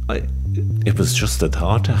 It was just a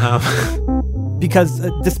thought to have. Because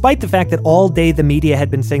despite the fact that all day the media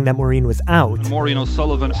had been saying that Maureen was out, Maureen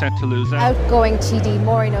O'Sullivan set to lose out. Outgoing TD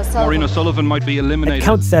Maureen O'Sullivan. Maureen O'Sullivan might be eliminated. At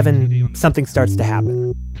count 7, something starts to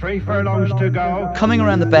happen. 3 furlongs to go. Coming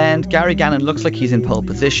around the bend, Gary Gannon looks like he's in pole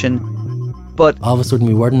position. but all of a sudden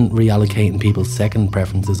we weren't reallocating people's second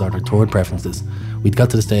preferences or their third preferences. We'd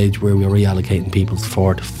got to the stage where we were reallocating people's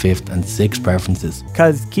fourth, fifth, and sixth preferences.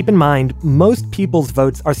 Because keep in mind, most people's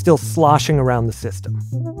votes are still sloshing around the system.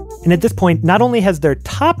 And at this point, not only has their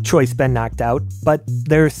top choice been knocked out, but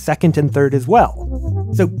their second and third as well.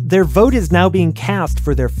 So their vote is now being cast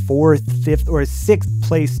for their fourth, fifth, or sixth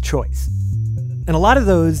place choice. And a lot of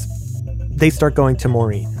those, they start going to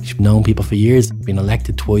Maureen. She's known people for years, been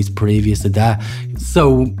elected twice previous to that.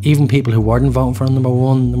 So even people who weren't voting for number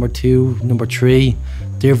one, number two, number three,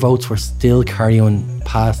 their votes were still carrying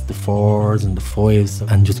past the fours and the fives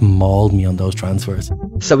and just mauled me on those transfers.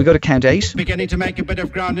 So we go to count 8. Beginning to make a bit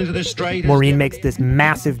of ground into the straight. Maureen makes this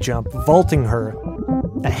massive jump, vaulting her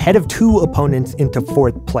ahead of 2 opponents into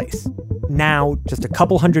 4th place. Now, just a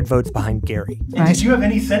couple hundred votes behind Gary. Right. Did you have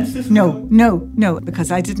any sense this? No,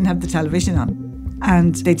 because I didn't have the television on.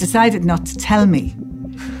 And they decided not to tell me,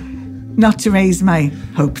 not to raise my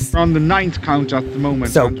hopes. We're on the 9th count at the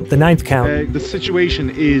moment. So, the 9th count. The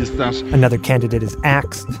situation is that another candidate is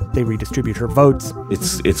axed. They redistribute her votes.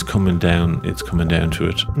 It's coming down. It's coming down to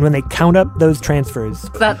it. And when they count up those transfers,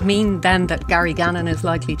 does that mean then that Gary Gannon is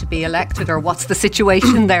likely to be elected, or what's the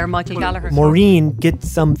situation there, Michael Gallagher? Maureen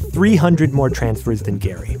gets some 300 more transfers than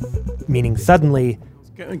Gary, meaning suddenly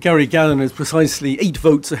Gary Gannon is precisely 8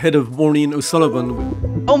 votes ahead of Maureen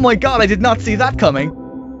O'Sullivan. Oh my God, I did not see that coming.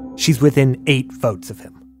 She's within 8 votes of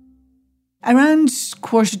him. Around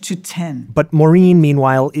 9:45. But Maureen,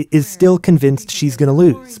 meanwhile, is still convinced she's going to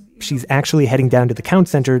lose. She's actually heading down to the count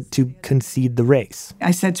center to concede the race.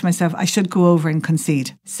 I said to myself, I should go over and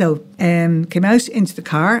concede. So came out into the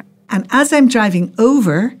car, and as I'm driving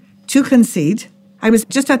over to concede, I was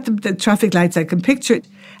just at the traffic lights, I can picture it.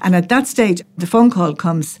 And at that stage, the phone call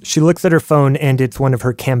comes. She looks at her phone, and it's one of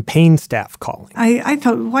her campaign staff calling. I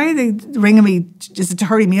thought, why are they ringing me? Is it to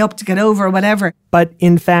hurry me up to get over or whatever? But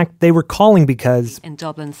in fact, they were calling because in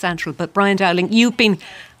Dublin Central. But Brian Dowling, you've been,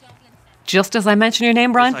 just as I mentioned your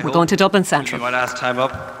name, Brian, we're going to Dublin Central. My last time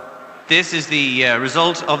up. This is the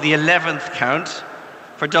result of the 11th count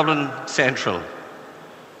for Dublin Central.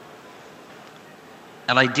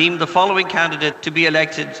 And I deem the following candidate to be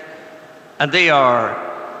elected, and they are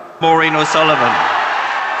Maureen O'Sullivan.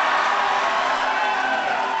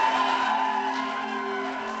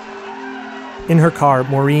 In her car,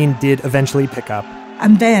 Maureen did eventually pick up.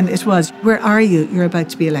 And then it was, where are you? You're about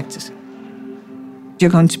to be elected.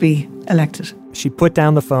 You're going to be elected. She put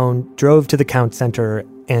down the phone, drove to the count center,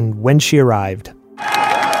 and when she arrived...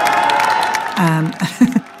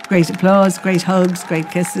 great applause, great hugs,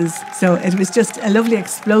 great kisses. So it was just a lovely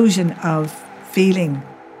explosion of feeling,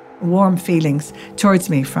 warm feelings towards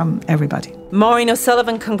me from everybody. Maureen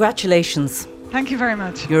O'Sullivan, congratulations. Thank you very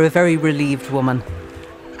much. You're a very relieved woman.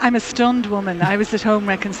 I'm a stunned woman. I was at home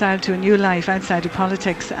reconciled to a new life outside of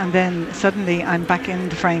politics, and then suddenly I'm back in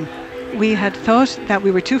the frame. We had thought that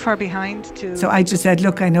we were too far behind to... So I just said,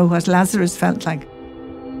 look, I know what Lazarus felt like.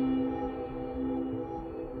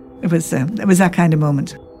 It was that kind of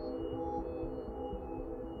moment.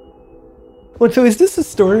 Well, so is this a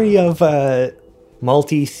story of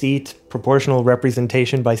multi-seat proportional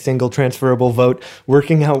representation by single transferable vote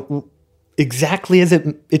working out exactly as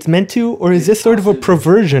it's meant to, or is this sort of a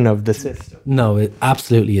perversion of the system? No, it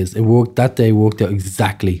absolutely is. It worked that day. Worked out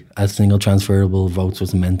exactly as single transferable votes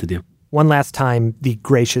was meant to do. One last time, the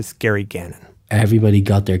gracious Gary Gannon. Everybody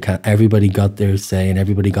got their say, and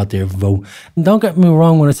everybody got their vote. And don't get me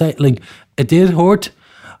wrong when I say, like, it did hurt,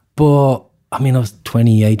 but I mean, I was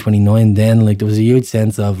 28, 29 then. Like, there was a huge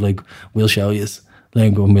sense of, like, we'll show you,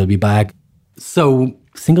 like, and we'll be back. So,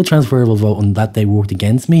 single transferable vote on that day worked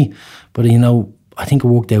against me. But, you know, I think it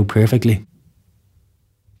worked out perfectly.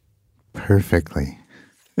 Perfectly.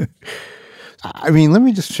 I mean, let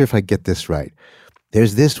me just see if I get this right.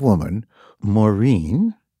 There's this woman,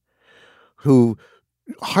 Maureen, who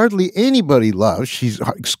hardly anybody loves. She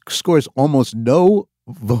scores almost no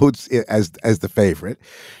votes as the favorite.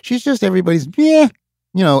 She's just everybody's, a 4th,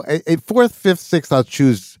 5th, 6th, I'll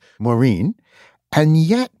choose Maureen. And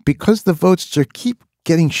yet, because the votes keep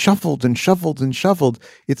getting shuffled and shuffled and shuffled,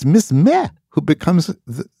 it's Miss Meh who becomes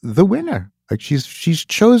the winner. Like, she's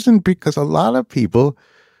chosen because a lot of people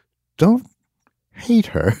don't hate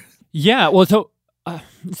her. Yeah, well,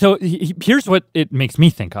 so here's what it makes me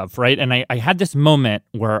think of, right? And I had this moment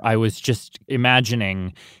where I was just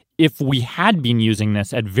imagining if we had been using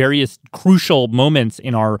this at various crucial moments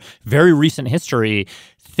in our very recent history,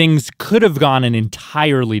 things could have gone an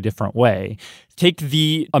entirely different way. Take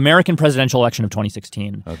the American presidential election of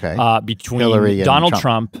 2016 between Donald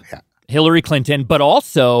Trump, Hillary Clinton, but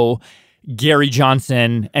also Gary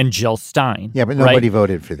Johnson and Jill Stein. Yeah, but nobody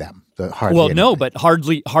voted for them. hardly Well, anybody. no, but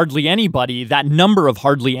hardly anybody, that number of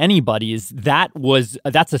hardly anybody's,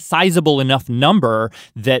 that's a sizable enough number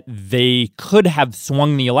that they could have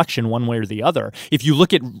swung the election one way or the other. If you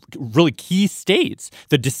look at really key states,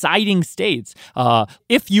 the deciding states,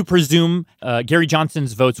 if you presume Gary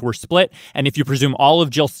Johnson's votes were split, and if you presume all of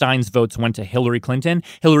Jill Stein's votes went to Hillary Clinton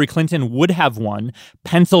would have won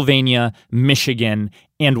Pennsylvania, Michigan,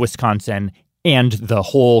 and Wisconsin, and the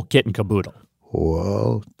whole kit and caboodle.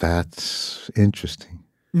 Whoa, that's interesting.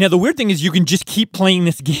 Now, the weird thing is you can just keep playing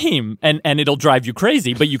this game and it'll drive you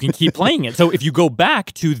crazy, but you can keep playing it. So if you go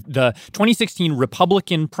back to the 2016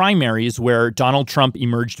 Republican primaries where Donald Trump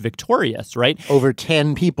emerged victorious, right? Over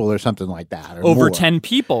 10 people or something like that. Or Over more. 10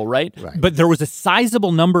 people, right? But there was a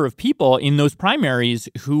sizable number of people in those primaries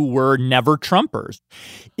who were never Trumpers.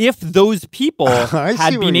 If those people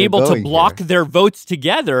had been able to block their votes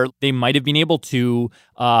together, they might have been able to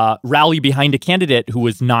rally behind a candidate who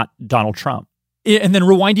was not Donald Trump. And then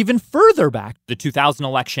rewind even further back, the 2000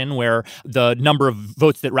 election, where the number of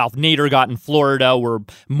votes that Ralph Nader got in Florida were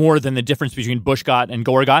more than the difference between Bush got and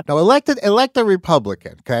Gore got. Now, elect a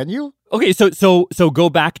Republican, can you? Okay, so go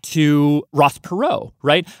back to Ross Perot,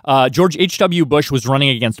 right? George H.W. Bush was running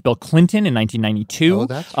against Bill Clinton in 1992. Oh,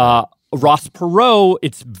 that's right. Ross Perot,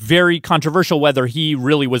 it's very controversial whether he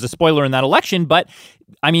really was a spoiler in that election, but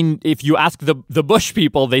I mean, if you ask the Bush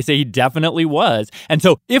people, they say he definitely was. And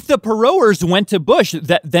so if the Peroters went to Bush,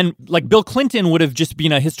 then like Bill Clinton would have just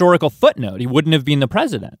been a historical footnote. He wouldn't have been the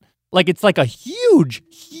president. Like it's like a huge,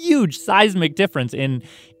 huge seismic difference in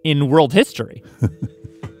world history.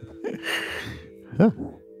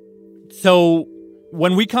 So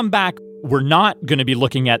when we come back, we're not going to be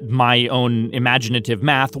looking at my own imaginative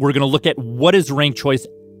math. We're going to look at what does ranked choice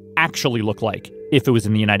actually look like if it was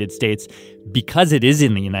in the United States, because it is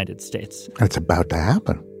in the United States. It's about to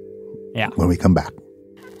happen. Yeah. When we come back.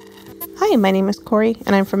 Hi, my name is Corey,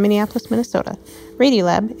 and I'm from Minneapolis, Minnesota.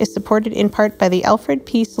 Radiolab is supported in part by the Alfred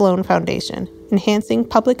P. Sloan Foundation, enhancing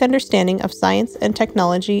public understanding of science and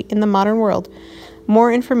technology in the modern world.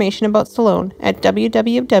 More information about Sloan at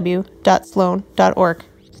www.sloan.org.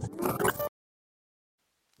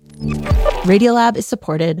 Radiolab is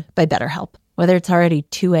supported by BetterHelp. Whether it's already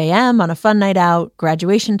 2 a.m. on a fun night out,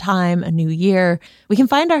 graduation time, a new year, we can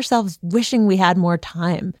find ourselves wishing we had more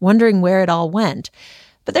time, wondering where it all went.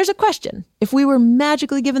 But there's a question. If we were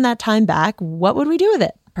magically given that time back, what would we do with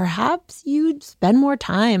it? Perhaps you'd spend more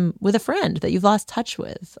time with a friend that you've lost touch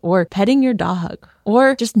with, or petting your dog,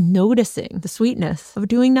 or just noticing the sweetness of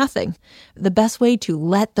doing nothing. The best way to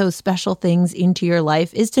let those special things into your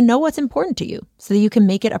life is to know what's important to you so that you can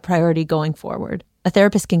make it a priority going forward. A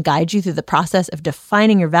therapist can guide you through the process of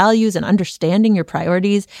defining your values and understanding your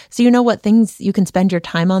priorities so you know what things you can spend your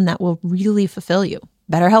time on that will really fulfill you.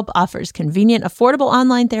 BetterHelp offers convenient, affordable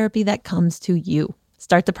online therapy that comes to you.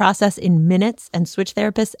 Start the process in minutes and switch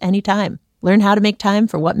therapists anytime. Learn how to make time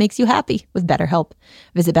for what makes you happy with BetterHelp.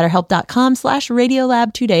 Visit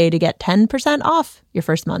BetterHelp.com/Radiolab today to get 10% off your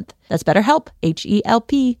first month. That's BetterHelp,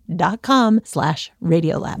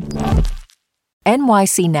 HELP.com/Radiolab.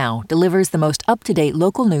 NYC Now delivers the most up-to-date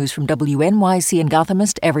local news from WNYC and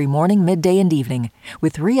Gothamist every morning, midday, and evening.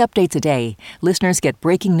 With 3 updates a day, listeners get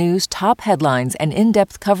breaking news, top headlines, and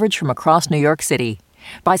in-depth coverage from across New York City.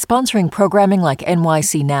 By sponsoring programming like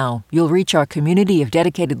NYC Now, you'll reach our community of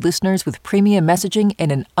dedicated listeners with premium messaging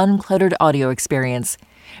and an uncluttered audio experience.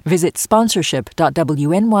 Visit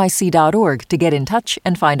sponsorship.wnyc.org to get in touch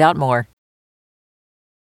and find out more.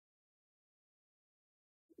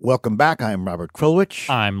 Welcome back. I'm Robert Krulwich.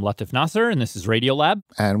 I'm Latif Nasser, and this is Radiolab.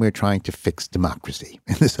 And we're trying to fix democracy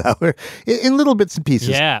in this hour in little bits and pieces.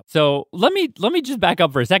 Yeah. So let me just back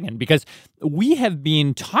up for a second, because we have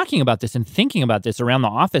been talking about this and thinking about this around the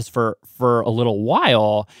office for a little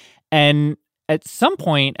while. And at some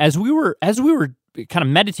point, as we were kind of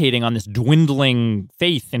meditating on this dwindling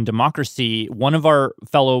faith in democracy, one of our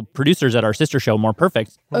fellow producers at our sister show, More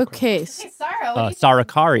Perfect, Sarah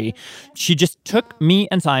Kari, she just took me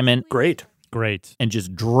and Simon, great, and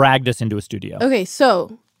just dragged us into a studio. Okay,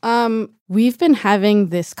 so we've been having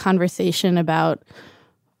this conversation about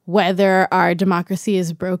whether our democracy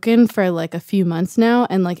is broken for like a few months now,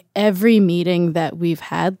 and like every meeting that we've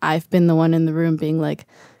had, I've been the one in the room being like,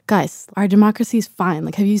 guys, our democracy is fine.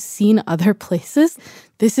 Like, have you seen other places?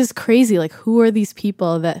 This is crazy. Like, who are these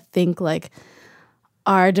people that think like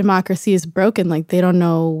our democracy is broken? Like, they don't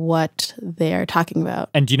know what they are talking about.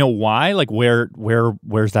 And do you know why? Like,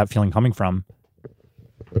 where's that feeling coming from?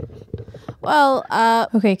 Well,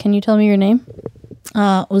 okay, can you tell me your name?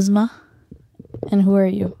 Uzma. And who are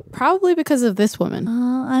you? Probably because of this woman.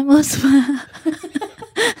 I'm Uzma.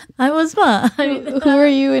 I'm Uzma. Who are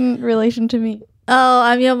you in relation to me? Oh,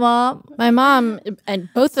 I'm your mom. My mom and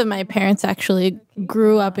both of my parents actually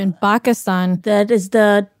grew up in Pakistan. That is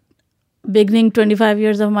the beginning 25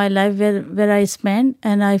 years of my life where I spent,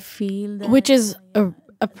 and I feel that... Which is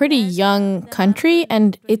a pretty young country,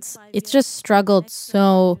 and it's just struggled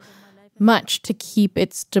so much to keep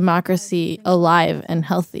its democracy alive and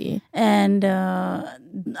healthy. And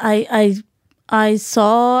I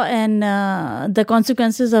saw the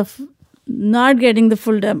consequences of not getting the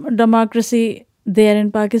full democracy there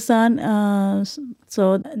in Pakistan.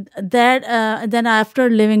 So that then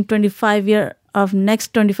after living 25 years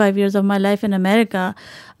of my life in America,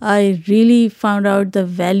 I really found out the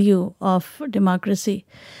value of democracy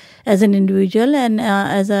as an individual and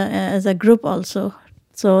as a group also.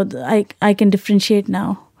 So I can differentiate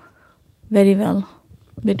now very well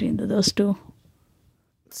between those two.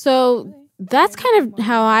 So that's kind of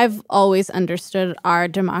how I've always understood our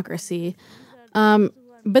democracy.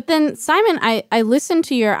 But then, Simon, I listened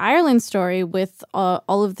to your Ireland story with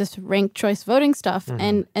all of this ranked choice voting stuff,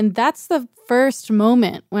 and that's the first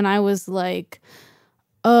moment when I was like,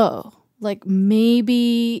 oh, like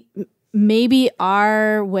maybe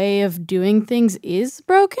our way of doing things is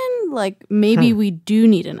broken. Like maybe we do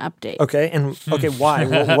need an update. Okay,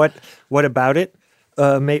 why? What about it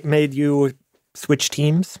made you switch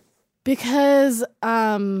teams? Because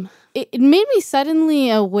it made me suddenly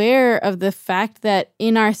aware of the fact that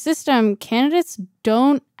in our system, candidates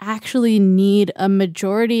don't actually need a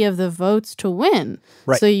majority of the votes to win.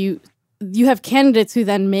 Right. So you have candidates who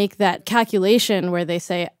then make that calculation where they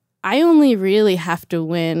say, I only really have to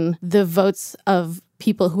win the votes of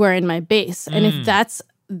people who are in my base. And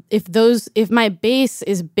if my base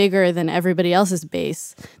is bigger than everybody else's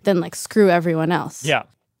base, then like screw everyone else. Yeah.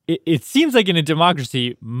 It seems like in a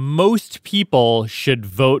democracy, most people should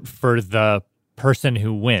vote for the person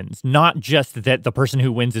who wins, not just that the person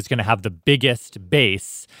who wins is going to have the biggest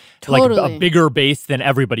base, totally. like a bigger base than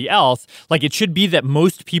everybody else. Like it should be that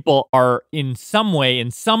most people are in some way,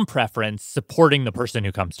 in some preference, supporting the person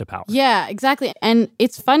who comes to power. Yeah, exactly. And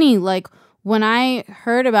it's funny, like when I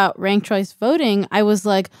heard about ranked choice voting, I was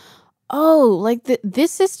like, oh, like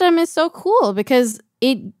this system is so cool because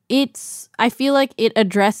I feel like it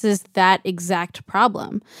addresses that exact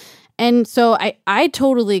problem. And so I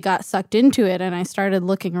totally got sucked into it and I started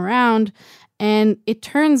looking around, and it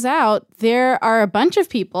turns out there are a bunch of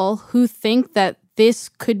people who think that this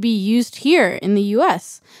could be used here in the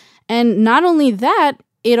US. And not only that,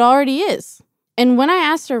 it already is. And when I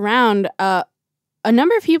asked around, a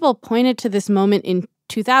number of people pointed to this moment in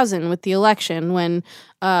 2000 with the election when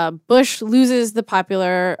Bush loses the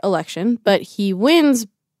popular election, but he wins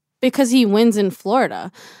because he wins in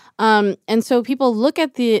Florida. And so people look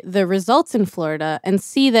at the results in Florida and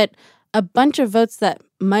see that a bunch of votes that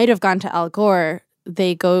might have gone to Al Gore,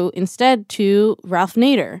 they go instead to Ralph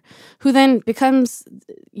Nader, who then becomes,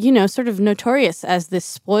 sort of notorious as this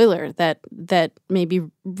spoiler that maybe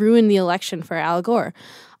ruined the election for Al Gore.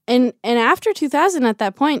 And after 2000, at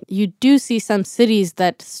that point, you do see some cities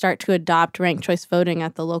that start to adopt ranked choice voting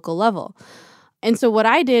at the local level. And so what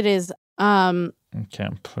I did is... Okay,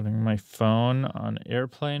 I'm putting my phone on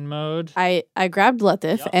airplane mode. I grabbed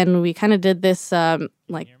Latif, and we kind of did this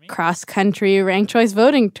cross-country ranked choice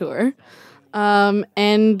voting tour.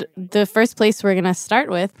 And the first place we're going to start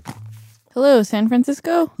with... Hello, San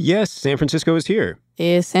Francisco? Yes, San Francisco is here.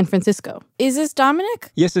 Is San Francisco. Is this Dominic?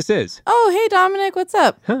 Yes, this is. Oh, hey, Dominic, what's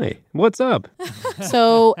up? Hi, what's up?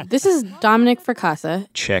 So this is Dominic Fracassa.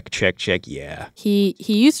 Check, yeah. He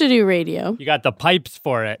used to do radio. You got the pipes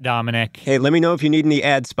for it, Dominic. Hey, let me know if you need any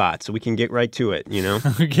ad spots so we can get right to it,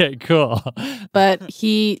 Okay, cool. But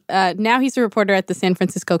now he's a reporter at the San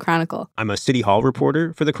Francisco Chronicle. I'm a City Hall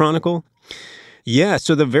reporter for the Chronicle. Yeah,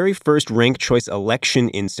 so the very first ranked choice election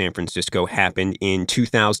in San Francisco happened in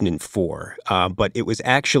 2004, but it was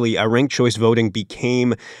actually ranked choice voting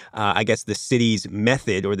became, the city's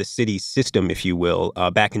method or the city's system, if you will,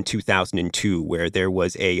 back in 2002, where there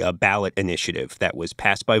was a ballot initiative that was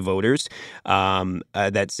passed by voters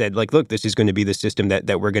that said, look, this is going to be the system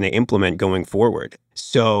that we're going to implement going forward.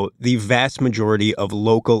 So the vast majority of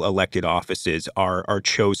local elected offices are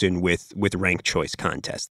chosen with ranked choice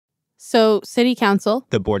contests. So city council,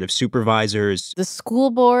 the board of supervisors, the school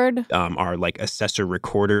board, our assessor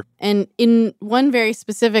recorder. And in one very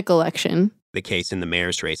specific election, the case in the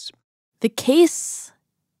mayor's race.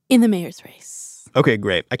 Okay,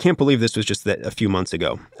 great. I can't believe this was just a few months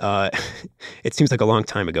ago. It seems like a long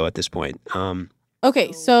time ago at this point.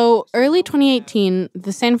 Okay, so early 2018,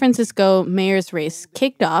 the San Francisco mayor's race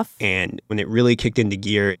kicked off. And when it really kicked into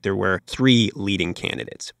gear, there were 3 leading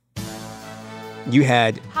candidates. You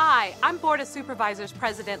had Hi, I'm Board of Supervisors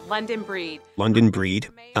President London Breed. London Breed,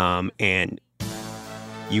 and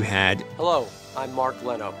you had... Hello, I'm Mark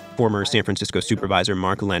Leno. Former San Francisco Supervisor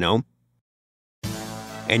Mark Leno.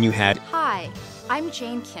 And you had... Hi, I'm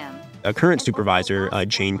Jane Kim. A current supervisor,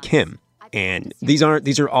 Jane Kim. And these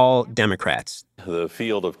are all Democrats. The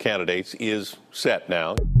field of candidates is set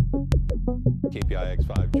now.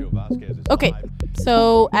 KPIX5 Joe Vasquez is Okay,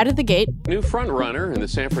 so out of the gate. New front runner in the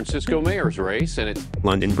San Francisco mayor's race, and it's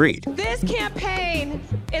London Breed. This campaign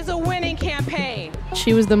is a winning campaign.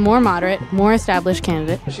 She was the more moderate, more established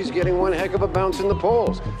candidate. She's getting one heck of a bounce in the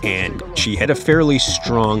polls. And she had a fairly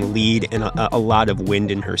strong lead and a lot of wind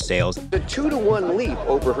in her sails. A 2-to-1 lead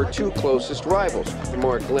over her two closest rivals,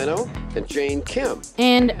 Mark Leno and Jane Kim.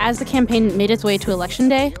 And as the campaign made its way to Election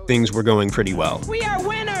Day, things were going pretty well. We are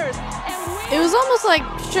winners! It was almost like,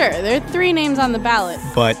 sure, there are 3 names on the ballot.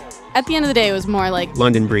 But at the end of the day, it was more like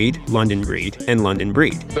London Breed, London Breed, and London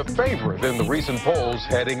Breed. the favorite in the recent polls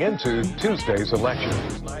heading into Tuesday's election.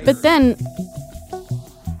 But then,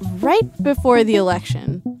 right before the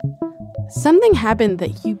election, something happened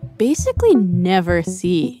that you basically never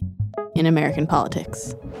see in American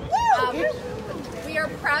politics. We are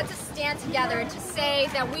proud to stand together to say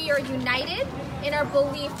that we are united in our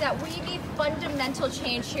belief that we need fundamental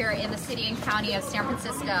change here in the city and county of San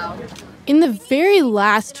Francisco. In the very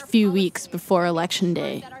last few weeks before Election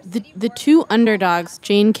Day, the 2 underdogs,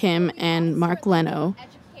 Jane Kim and Mark Leno,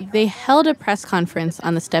 they held a press conference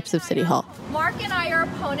on the steps of City Hall. Mark and I are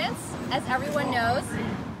opponents, as everyone knows.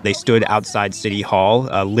 They stood outside City Hall,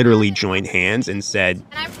 literally joined hands and said,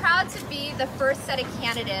 And I'm proud to be the first set of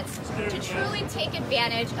candidates to truly take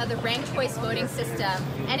advantage of the ranked choice voting system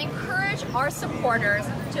and encourage our supporters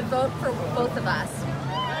to vote for both of us.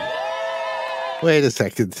 Wait a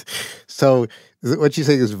second. So what you're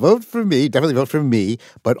saying is vote for me, definitely vote for me,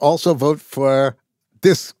 but also vote for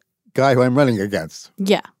this guy who I'm running against.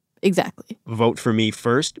 Yeah, exactly. Vote for me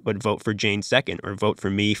first, but vote for Jane second, or vote for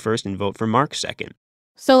me first and vote for Mark second.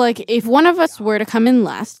 So, like, if one of us were to come in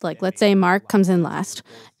last, like, let's say Mark comes in last,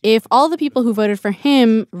 if all the people who voted for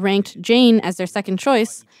him ranked Jane as their second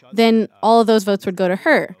choice, then all of those votes would go to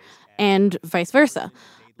her, and vice versa.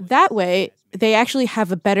 That way, they actually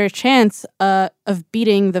have a better chance of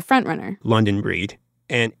beating the frontrunner. London Breed.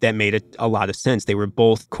 And that made a lot of sense. They were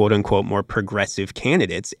both, quote unquote, more progressive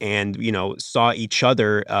candidates and, saw each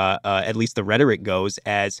other, at least the rhetoric goes,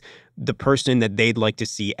 as the person that they'd like to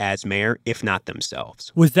see as mayor, if not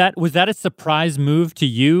themselves. Was that a surprise move to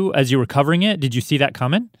you as you were covering it? Did you see that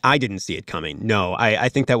coming? I didn't see it coming. No, I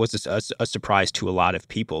think that was a surprise to a lot of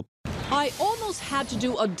people. I almost had to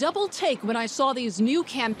do a double take when I saw these new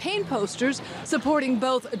campaign posters supporting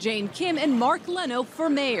both Jane Kim and Mark Leno for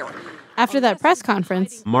mayor. After that press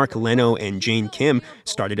conference, Mark Leno and Jane Kim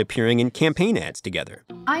started appearing in campaign ads together.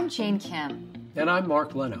 I'm Jane Kim. And I'm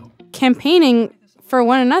Mark Leno. Campaigning for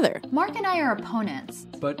one another. Mark and I are opponents.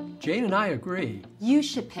 But Jane and I agree. You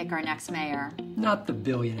should pick our next mayor. Not the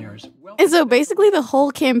billionaires. And so basically the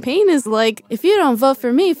whole campaign is like, if you don't vote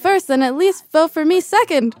for me first, then at least vote for me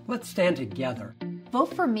second. Let's stand together.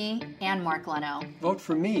 Vote for me and Mark Leno. Vote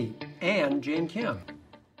for me and Jane Kim.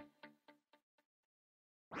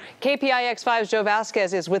 KPIX5's Joe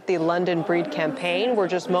Vasquez is with the London Breed campaign, where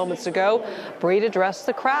just moments ago, Breed addressed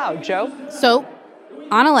the crowd. Joe? So,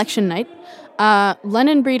 on election night,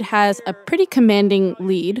 London Breed has a pretty commanding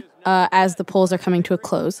lead as the polls are coming to a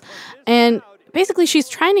close. And basically, she's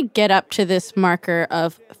trying to get up to this marker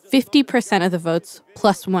of 50% of the votes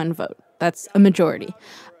plus 1 vote. That's a majority.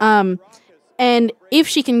 And if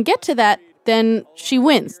she can get to that, then she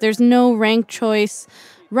wins. There's no ranked choice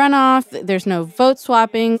runoff. There's no vote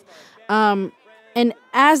swapping. And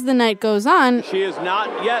as the night goes on, she is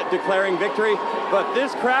not yet declaring victory, but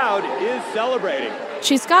this crowd is celebrating.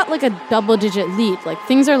 She's got like a double-digit lead. Like,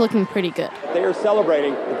 things are looking pretty good. They are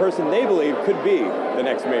celebrating the person they believe could be the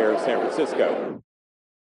next mayor of San Francisco.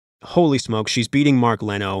 Holy smoke, she's beating Mark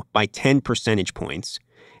Leno by 10 percentage points,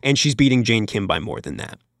 and she's beating Jane Kim by more than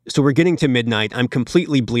that. So we're getting to midnight. I'm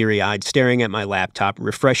completely bleary-eyed, staring at my laptop,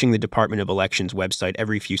 refreshing the Department of Elections website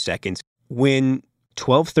every few seconds, when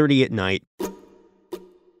 12:30 at night,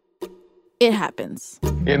 it happens.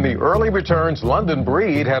 In the early returns, London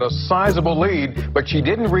Breed had a sizable lead, but she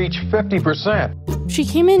didn't reach 50%. She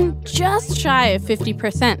came in just shy of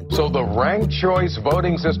 50%. So the ranked choice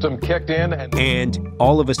voting system kicked in. And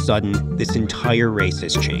all of a sudden, this entire race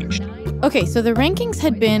has changed. Okay, so the rankings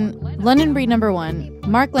had been London Breed number 1,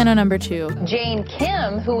 Mark Leno number 2. Jane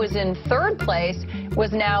Kim, who was in third place,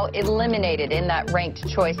 was now eliminated in that ranked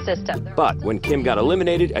choice system. But when Kim got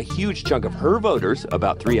eliminated, a huge chunk of her voters,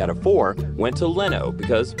 about 3 out of 4, went to Leno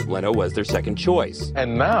because Leno was their second choice.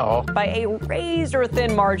 And now, By a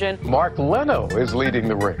razor-thin margin, Mark Leno is leading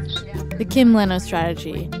the race. The Kim Leno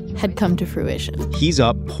strategy had come to fruition. He's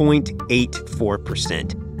up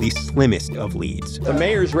 0.84%, the slimmest of leads. The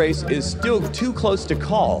mayor's race is still too close to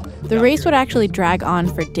call. The race would actually drag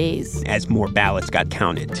on for days. As more ballots got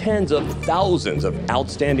counted. Tens of thousands of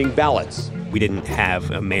outstanding ballots. We didn't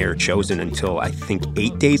have a mayor chosen until, I think,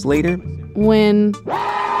 8 days later. When,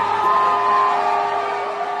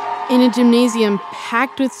 in a gymnasium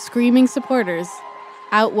packed with screaming supporters,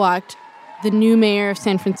 out walked the new mayor of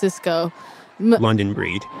San Francisco, London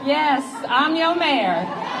Breed. Yes, I'm your mayor.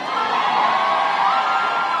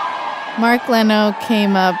 Mark Leno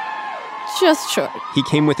came up just short. He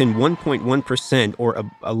came within 1.1%, or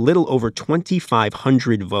a little over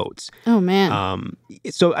 2,500 votes. Oh, man.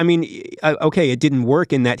 So, I mean, okay, it didn't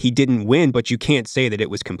work in that he didn't win, but you can't say that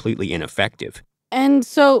it was completely ineffective. And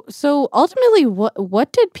so ultimately,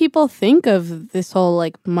 what did people think of this whole,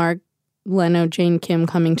 like, Mark Leno, Jane Kim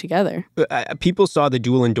coming together? People saw the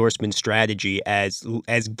dual endorsement strategy as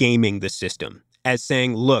gaming the system, as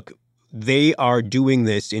saying, look, they are doing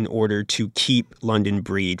this in order to keep London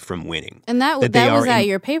Breed from winning. And that was at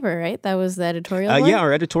your paper, right? That was the editorial board? Yeah,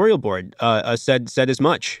 our editorial board said as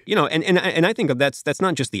much. You know, and I think that's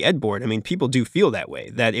not just the ed board. I mean, people do feel that way,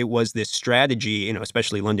 that it was this strategy, you know,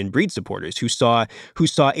 especially London Breed supporters who saw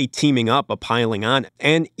a teaming up, a piling on.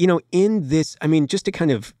 And, you know, in this, I mean, just to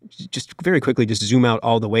kind of just very quickly just zoom out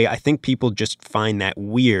all the way, I think people just find that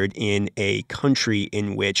weird in a country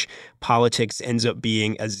in which politics ends up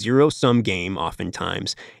being a zero-sum game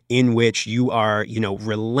oftentimes, in which you are, you know,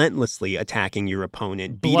 relentlessly attacking your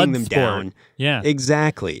opponent, beating them down. Yeah.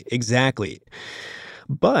 Exactly.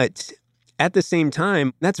 But at the same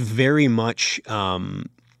time, that's very much, you know,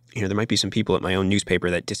 there might be some people at my own newspaper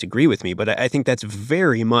that disagree with me, but I think that's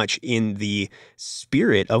very much in the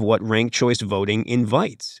spirit of what ranked choice voting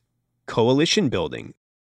invites. Coalition building.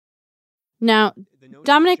 Now,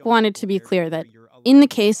 Dominic wanted to be clear that in the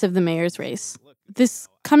case of the mayor's race, this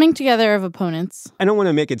coming together of opponents... I don't want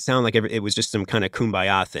to make it sound like it was just some kind of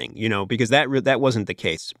kumbaya thing, you know, because that wasn't the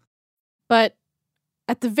case. But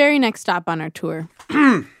at the very next stop on our tour,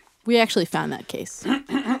 we actually found that case. The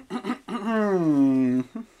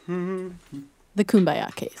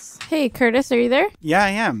kumbaya case. Hey, Curtis, are you there? Yeah, I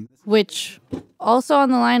am. Which, also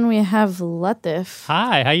on the line, we have Latif.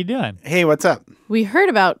 Hi, how you doing? Hey, what's up? We heard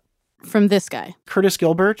about from this guy. Curtis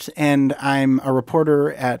Gilbert, and I'm a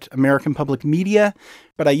reporter at American Public Media,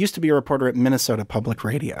 but I used to be a reporter at Minnesota Public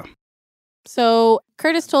Radio. So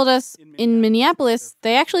Curtis told us in Minneapolis,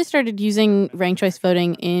 they actually started using ranked choice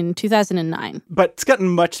voting in 2009. But it's gotten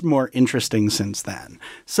much more interesting since then.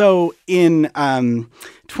 So in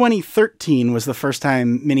 2013 was the first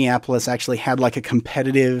time Minneapolis actually had like a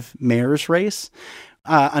competitive mayor's race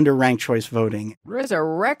under ranked choice voting. There's a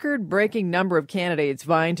record-breaking number of candidates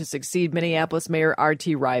vying to succeed Minneapolis Mayor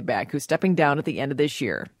R.T. Ryback, who's stepping down at the end of this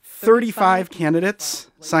year. 35 candidates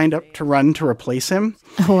signed up to run to replace him.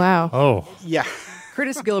 Oh, wow. Oh. Yeah.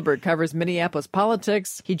 Curtis Gilbert covers Minneapolis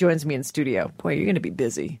politics. He joins me in studio. Boy, you're going to be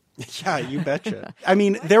busy. Yeah, you betcha. I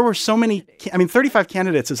mean, there were so many. 35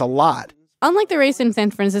 candidates is a lot. Unlike the race in San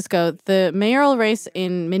Francisco, the mayoral race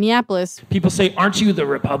in Minneapolis... People say, aren't you the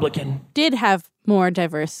Republican? ...did have more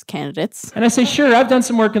diverse candidates. And I say, sure, I've done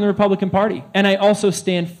some work in the Republican Party. And I also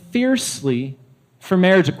stand fiercely for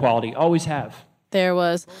marriage equality, always have. There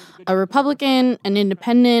was a Republican, an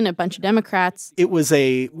independent, a bunch of Democrats. It was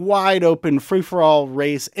a wide open, free-for-all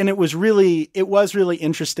race, and it was really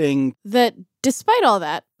interesting. That despite all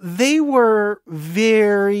that, they were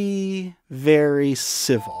very, very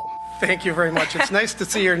civil. Thank you very much. It's nice to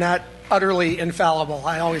see you're not utterly infallible.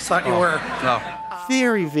 I always thought you were. No.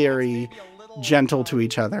 Very, very gentle to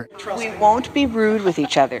each other. We won't be rude with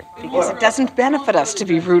each other because it doesn't benefit us to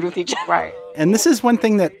be rude with each other. Right. And this is one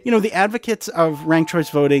thing that, you know, the advocates of ranked choice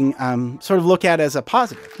voting sort of look at as a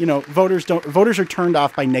positive. You know, voters are turned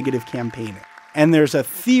off by negative campaigning. And there's a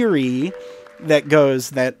theory that goes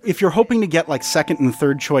that if you're hoping to get like second and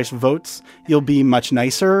third choice votes, you'll be much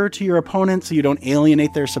nicer to your opponent so you don't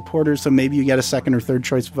alienate their supporters. So maybe you get a second or third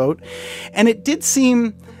choice vote. And it did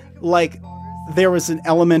seem like there was an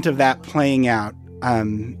element of that playing out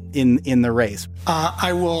in the race.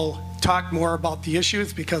 I will talk more about the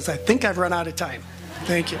issues because I think I've run out of time.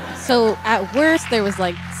 Thank you. So at worst, there was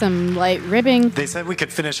like some light ribbing. They said we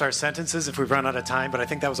could finish our sentences if we run out of time, but I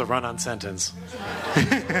think that was a run-on sentence.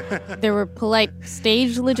 There were polite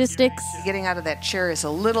stage logistics. Getting out of that chair is a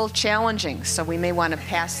little challenging, so we may want to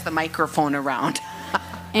pass the microphone around.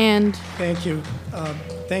 And thank you.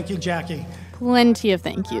 Thank you, Jackie. Plenty of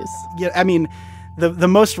thank yous. Yeah, I mean, the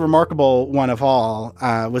most remarkable one of all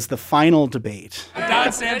was the final debate.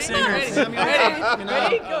 Don Sam Singers.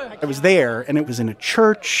 Ready? I was there, and it was in a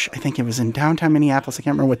church. I think it was in downtown Minneapolis. I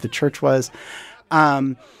can't remember what the church was.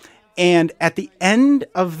 And at the end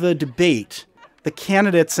of the debate, the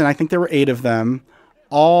candidates, and I think there were 8 of them,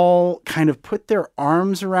 all kind of put their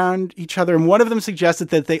arms around each other. And one of them suggested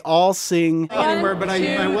that they all sing. Anymore, but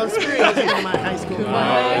I was present in my high school.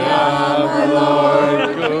 Kumbaya, my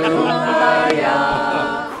Lord, Kumbaya.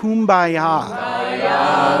 Kumbaya. Kumbaya,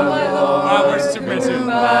 my Lord, we're submissive.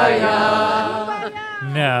 Kumbaya.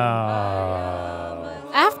 No.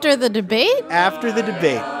 After the debate? After the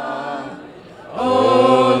debate.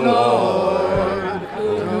 Oh, Lord,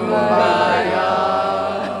 Kumbaya.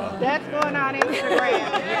 That's going on Instagram.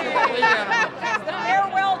 It's the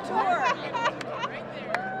farewell tour.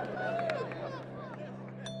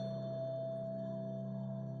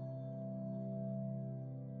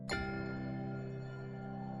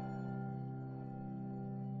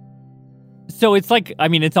 So it's like, I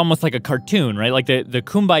mean, it's almost like a cartoon, right? Like the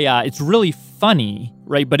Kumbaya, it's really funny,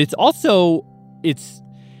 right? But it's also,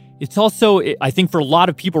 I think for a lot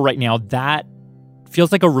of people right now, that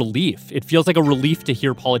feels like a relief. It feels like a relief to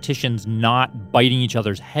hear politicians not biting each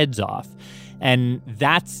other's heads off. And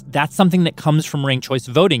that's something that comes from ranked choice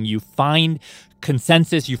voting. You find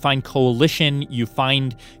consensus, you find coalition, you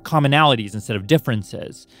find commonalities instead of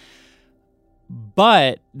differences.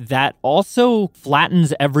 But that also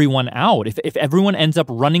flattens everyone out. If everyone ends up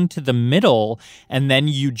running to the middle and then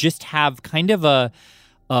you just have kind of a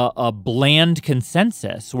bland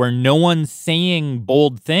consensus where no one's saying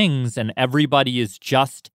bold things and everybody is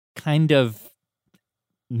just kind of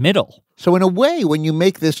middle. So in a way, when you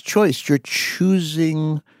make this choice, you're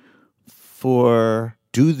choosing for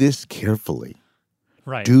do this carefully.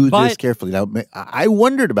 Right. Do this carefully. Now, I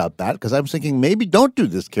wondered about that because I was thinking maybe don't do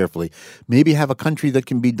this carefully. Maybe have a country that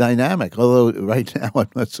can be dynamic, although right now I'm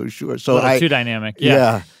not so sure. So too dynamic.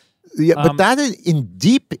 Yeah. But that is in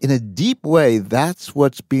a deep way, that's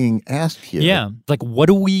what's being asked here. Yeah. Like, what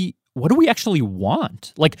do we actually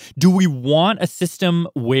want? Like, do we want a system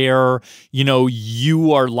where, you know,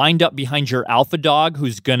 you are lined up behind your alpha dog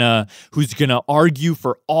who's gonna argue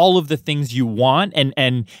for all of the things you want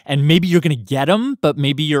and maybe you're gonna get them, but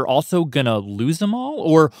maybe you're also gonna lose them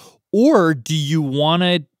all? Or do you want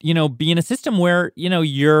to, you know, be in a system where, you know,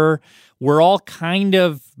 we're all kind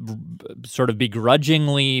of sort of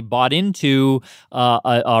begrudgingly bought into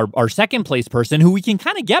our second place person who we can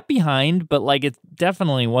kind of get behind, but like it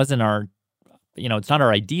definitely wasn't our, you know, it's not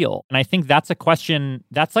our ideal. And I think that's a question,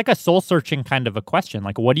 that's like a soul searching kind of a question.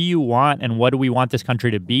 Like, what do you want and what do we want this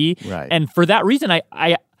country to be? Right. And for that reason,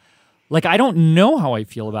 I don't know how I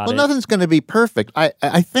feel about it. Well, nothing's going to be perfect.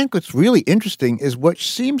 I think what's really interesting is what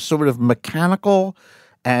seems sort of mechanical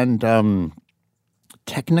and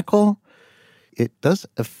technical. It does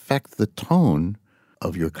affect the tone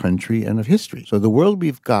of your country and of history. So the world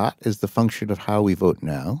we've got is the function of how we vote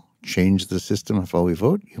now. Change the system of how we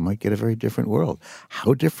vote, you might get a very different world.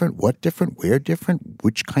 How different? What different? Where different?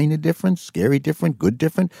 Which kind of different? Scary different? Good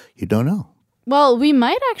different? You don't know. Well, we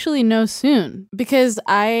might actually know soon because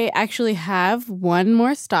I actually have one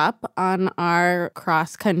more stop on our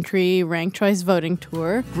cross-country ranked choice voting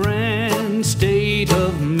tour. Grand state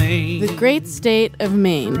of Maine. The great state of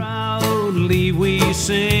Maine. Proudly we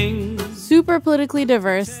sing. Super politically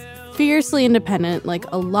diverse, fiercely independent, like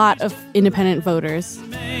a lot of independent voters.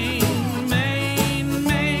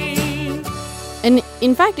 And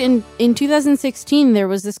in fact, in 2016, there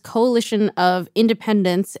was this coalition of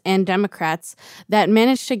independents and Democrats that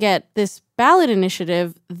managed to get this ballot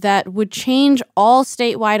initiative that would change all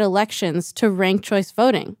statewide elections to ranked choice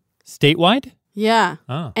voting. Statewide? Yeah.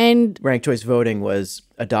 Oh. And ranked choice voting was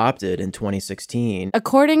adopted in 2016.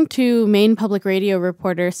 According to Maine Public Radio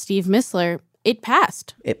reporter Steve Missler, it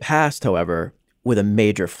passed. It passed, however, with a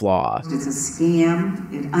major flaw. It's a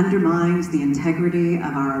scam. It undermines the integrity of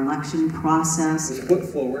our election process. It was put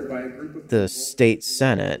forward by a group of the state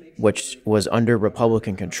Senate, which was under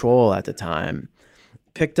Republican control at the time,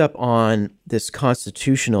 picked up on this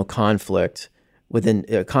constitutional conflict within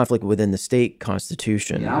the state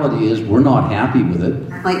constitution. The reality is we're not happy with it.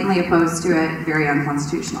 Blatantly opposed to it, very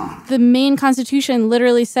unconstitutional. The Maine Constitution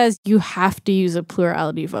literally says you have to use a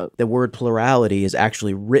plurality vote. The word plurality is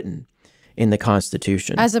actually written in the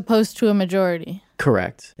Constitution. As opposed to a majority.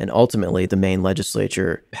 Correct. And ultimately, the Maine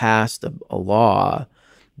legislature passed a law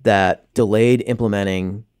that delayed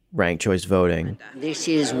implementing ranked choice voting. This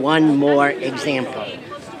is one more example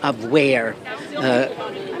of where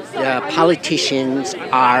politicians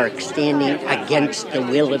are standing against the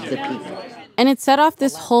will of the people. And it set off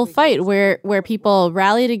this whole fight where people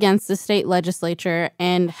rallied against the state legislature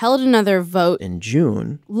and held another vote in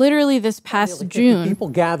June. Literally this past June. People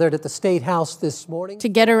gathered at the State House this morning to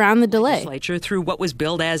get around the delay. Legislature through what was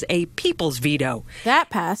billed as a people's veto.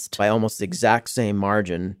 That passed by almost the exact same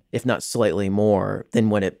margin, if not slightly more,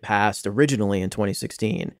 than when it passed originally in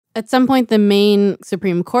 2016. At some point, the Maine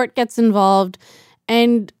Supreme Court gets involved.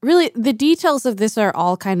 And really, the details of this are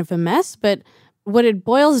all kind of a mess, but what it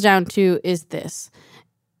boils down to is this.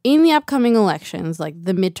 In the upcoming elections, like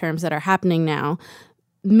the midterms that are happening now,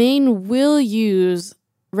 Maine will use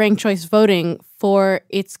ranked choice voting for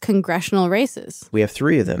its congressional races. We have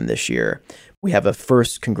 3 of them this year. We have a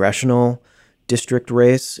first congressional district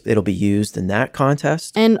race. It'll be used in that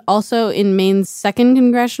contest. And also in Maine's 2nd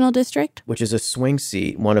congressional district, which is a swing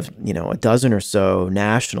seat, one of, a dozen or so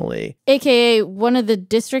nationally. AKA one of the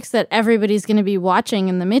districts that everybody's going to be watching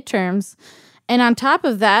in the midterms. And on top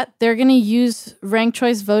of that, they're going to use ranked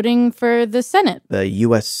choice voting for the Senate. The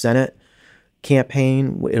U.S. Senate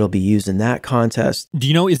campaign, it'll be used in that contest. Do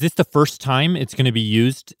you know, is this the first time it's going to be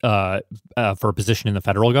used for a position in the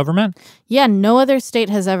federal government? Yeah, no other state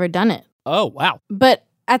has ever done it. Oh, wow. But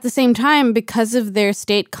at the same time, because of their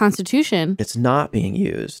state constitution, it's not being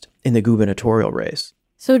used in the gubernatorial race.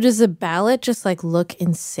 So does the ballot just look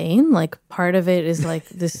insane? Part of it is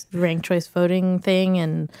this ranked choice voting thing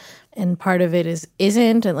and part of it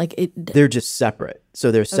isn't, and they're just separate.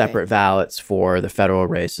 So there's separate ballots for the federal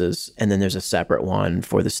races, and then there's a separate one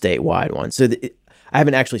for the statewide one. So I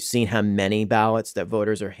haven't actually seen how many ballots that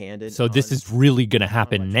voters are handed. So this is really going to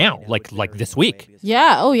happen now, like this week.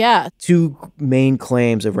 Yeah. Oh, yeah. 2 main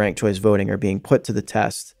claims of ranked choice voting are being put to the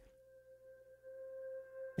test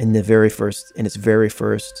in its very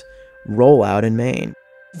first rollout in Maine.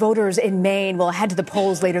 Voters in Maine will head to the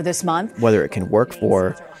polls later this month. Whether it can work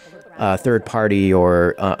for third-party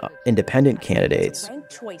or independent candidates.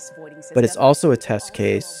 But it's also a test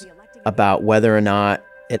case about whether or not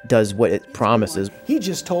it does what it promises. He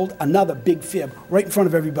just told another big fib right in front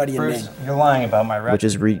of everybody in Maine. You're lying about my record. Which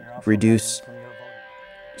is reduce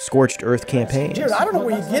scorched earth campaigns. Jared, I don't know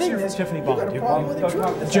where you're getting this. Tiffany Bond. This is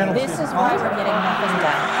why we're getting nothing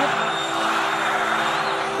done.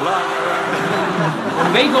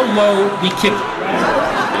 When they go low, we kick it.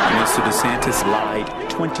 Mr. DeSantis lied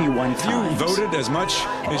 21 times. You voted as much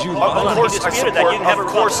as you lied. Of course,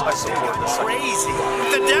 I support this. Crazy.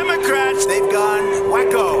 The Democrats, they've gone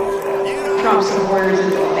wacko. Trump supporters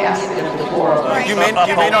and they asked them to the You may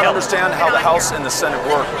not understand how the House and the Senate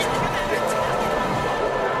work.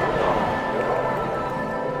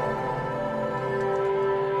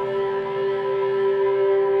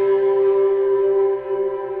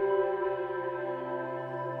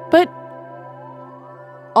 But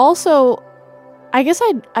also, I guess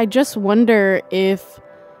I just wonder if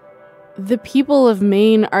the people of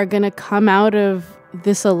Maine are going to come out of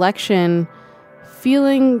this election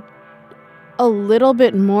feeling a little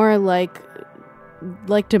bit more like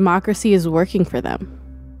democracy is working for them.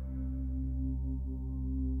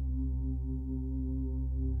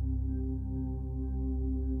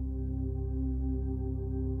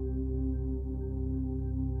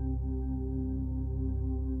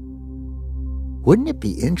 Wouldn't it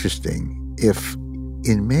be interesting if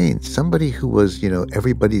in Maine somebody who was,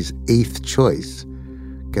 everybody's 8th choice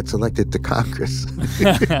gets elected to Congress?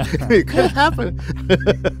 It could happen.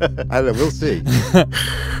 I don't know. We'll see.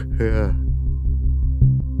 Yeah.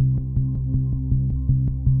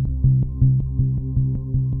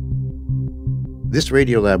 This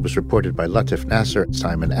Radiolab was reported by Latif Nasser,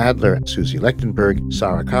 Simon Adler, Susie Lechtenberg,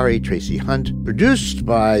 Sarah Kari, Tracy Hunt. Produced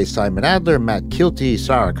by Simon Adler, Matt Kilty,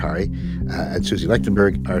 Sarah Kari, and Susie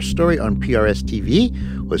Lechtenberg. Our story on PRS TV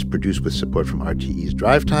was produced with support from RTE's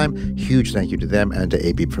Drive Time. Huge thank you to them and to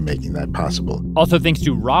ABEEP for making that possible. Also thanks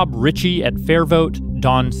to Rob Ritchie at Fairvote,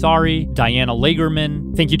 Dawn Sari, Diana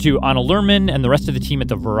Lagerman. Thank you to Anna Lerman and the rest of the team at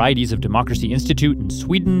the Varieties of Democracy Institute in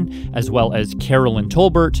Sweden, as well as Carolyn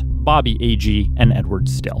Tolbert, Bobby Agee, and Edward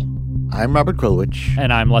Still. I'm Robert Krulwich.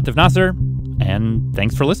 And I'm Latif Nasser. And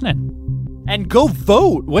thanks for listening. And go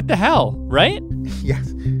vote! What the hell, right?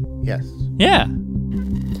 Yes. Yeah.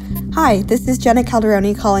 Hi, this is Jenna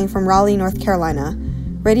Calderoni calling from Raleigh, North Carolina.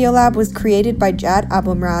 Radiolab was created by Jad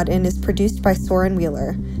Abumrad and is produced by Soren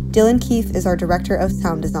Wheeler. Dylan Keefe is our director of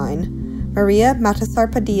sound design. Maria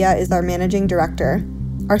Matasar Padilla is our managing director.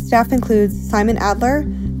 Our staff includes Simon Adler,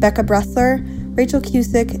 Becca Bressler, Rachel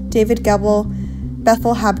Cusick, David Gebel,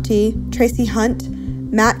 Bethel Habte, Tracy Hunt,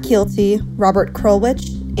 Matt Keelty, Robert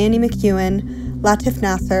Krulwich, Annie McEwen, Latif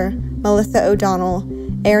Nasser, Melissa O'Donnell,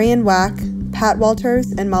 Arian Wack, Pat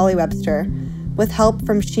Walters, and Molly Webster, with help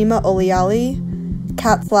from Shima Oliali,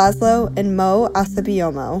 Kat Slaslow, and Mo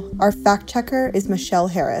Asabiomo. Our fact checker is Michelle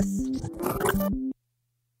Harris.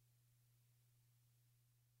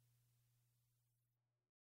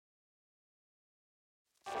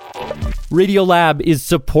 Radiolab is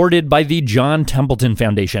supported by the John Templeton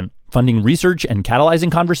Foundation, funding research and catalyzing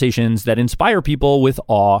conversations that inspire people with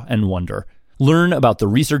awe and wonder. Learn about the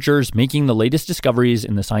researchers making the latest discoveries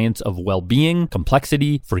in the science of well-being,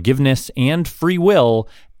 complexity, forgiveness, and free will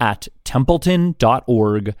at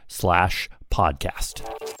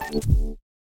templeton.org/podcast.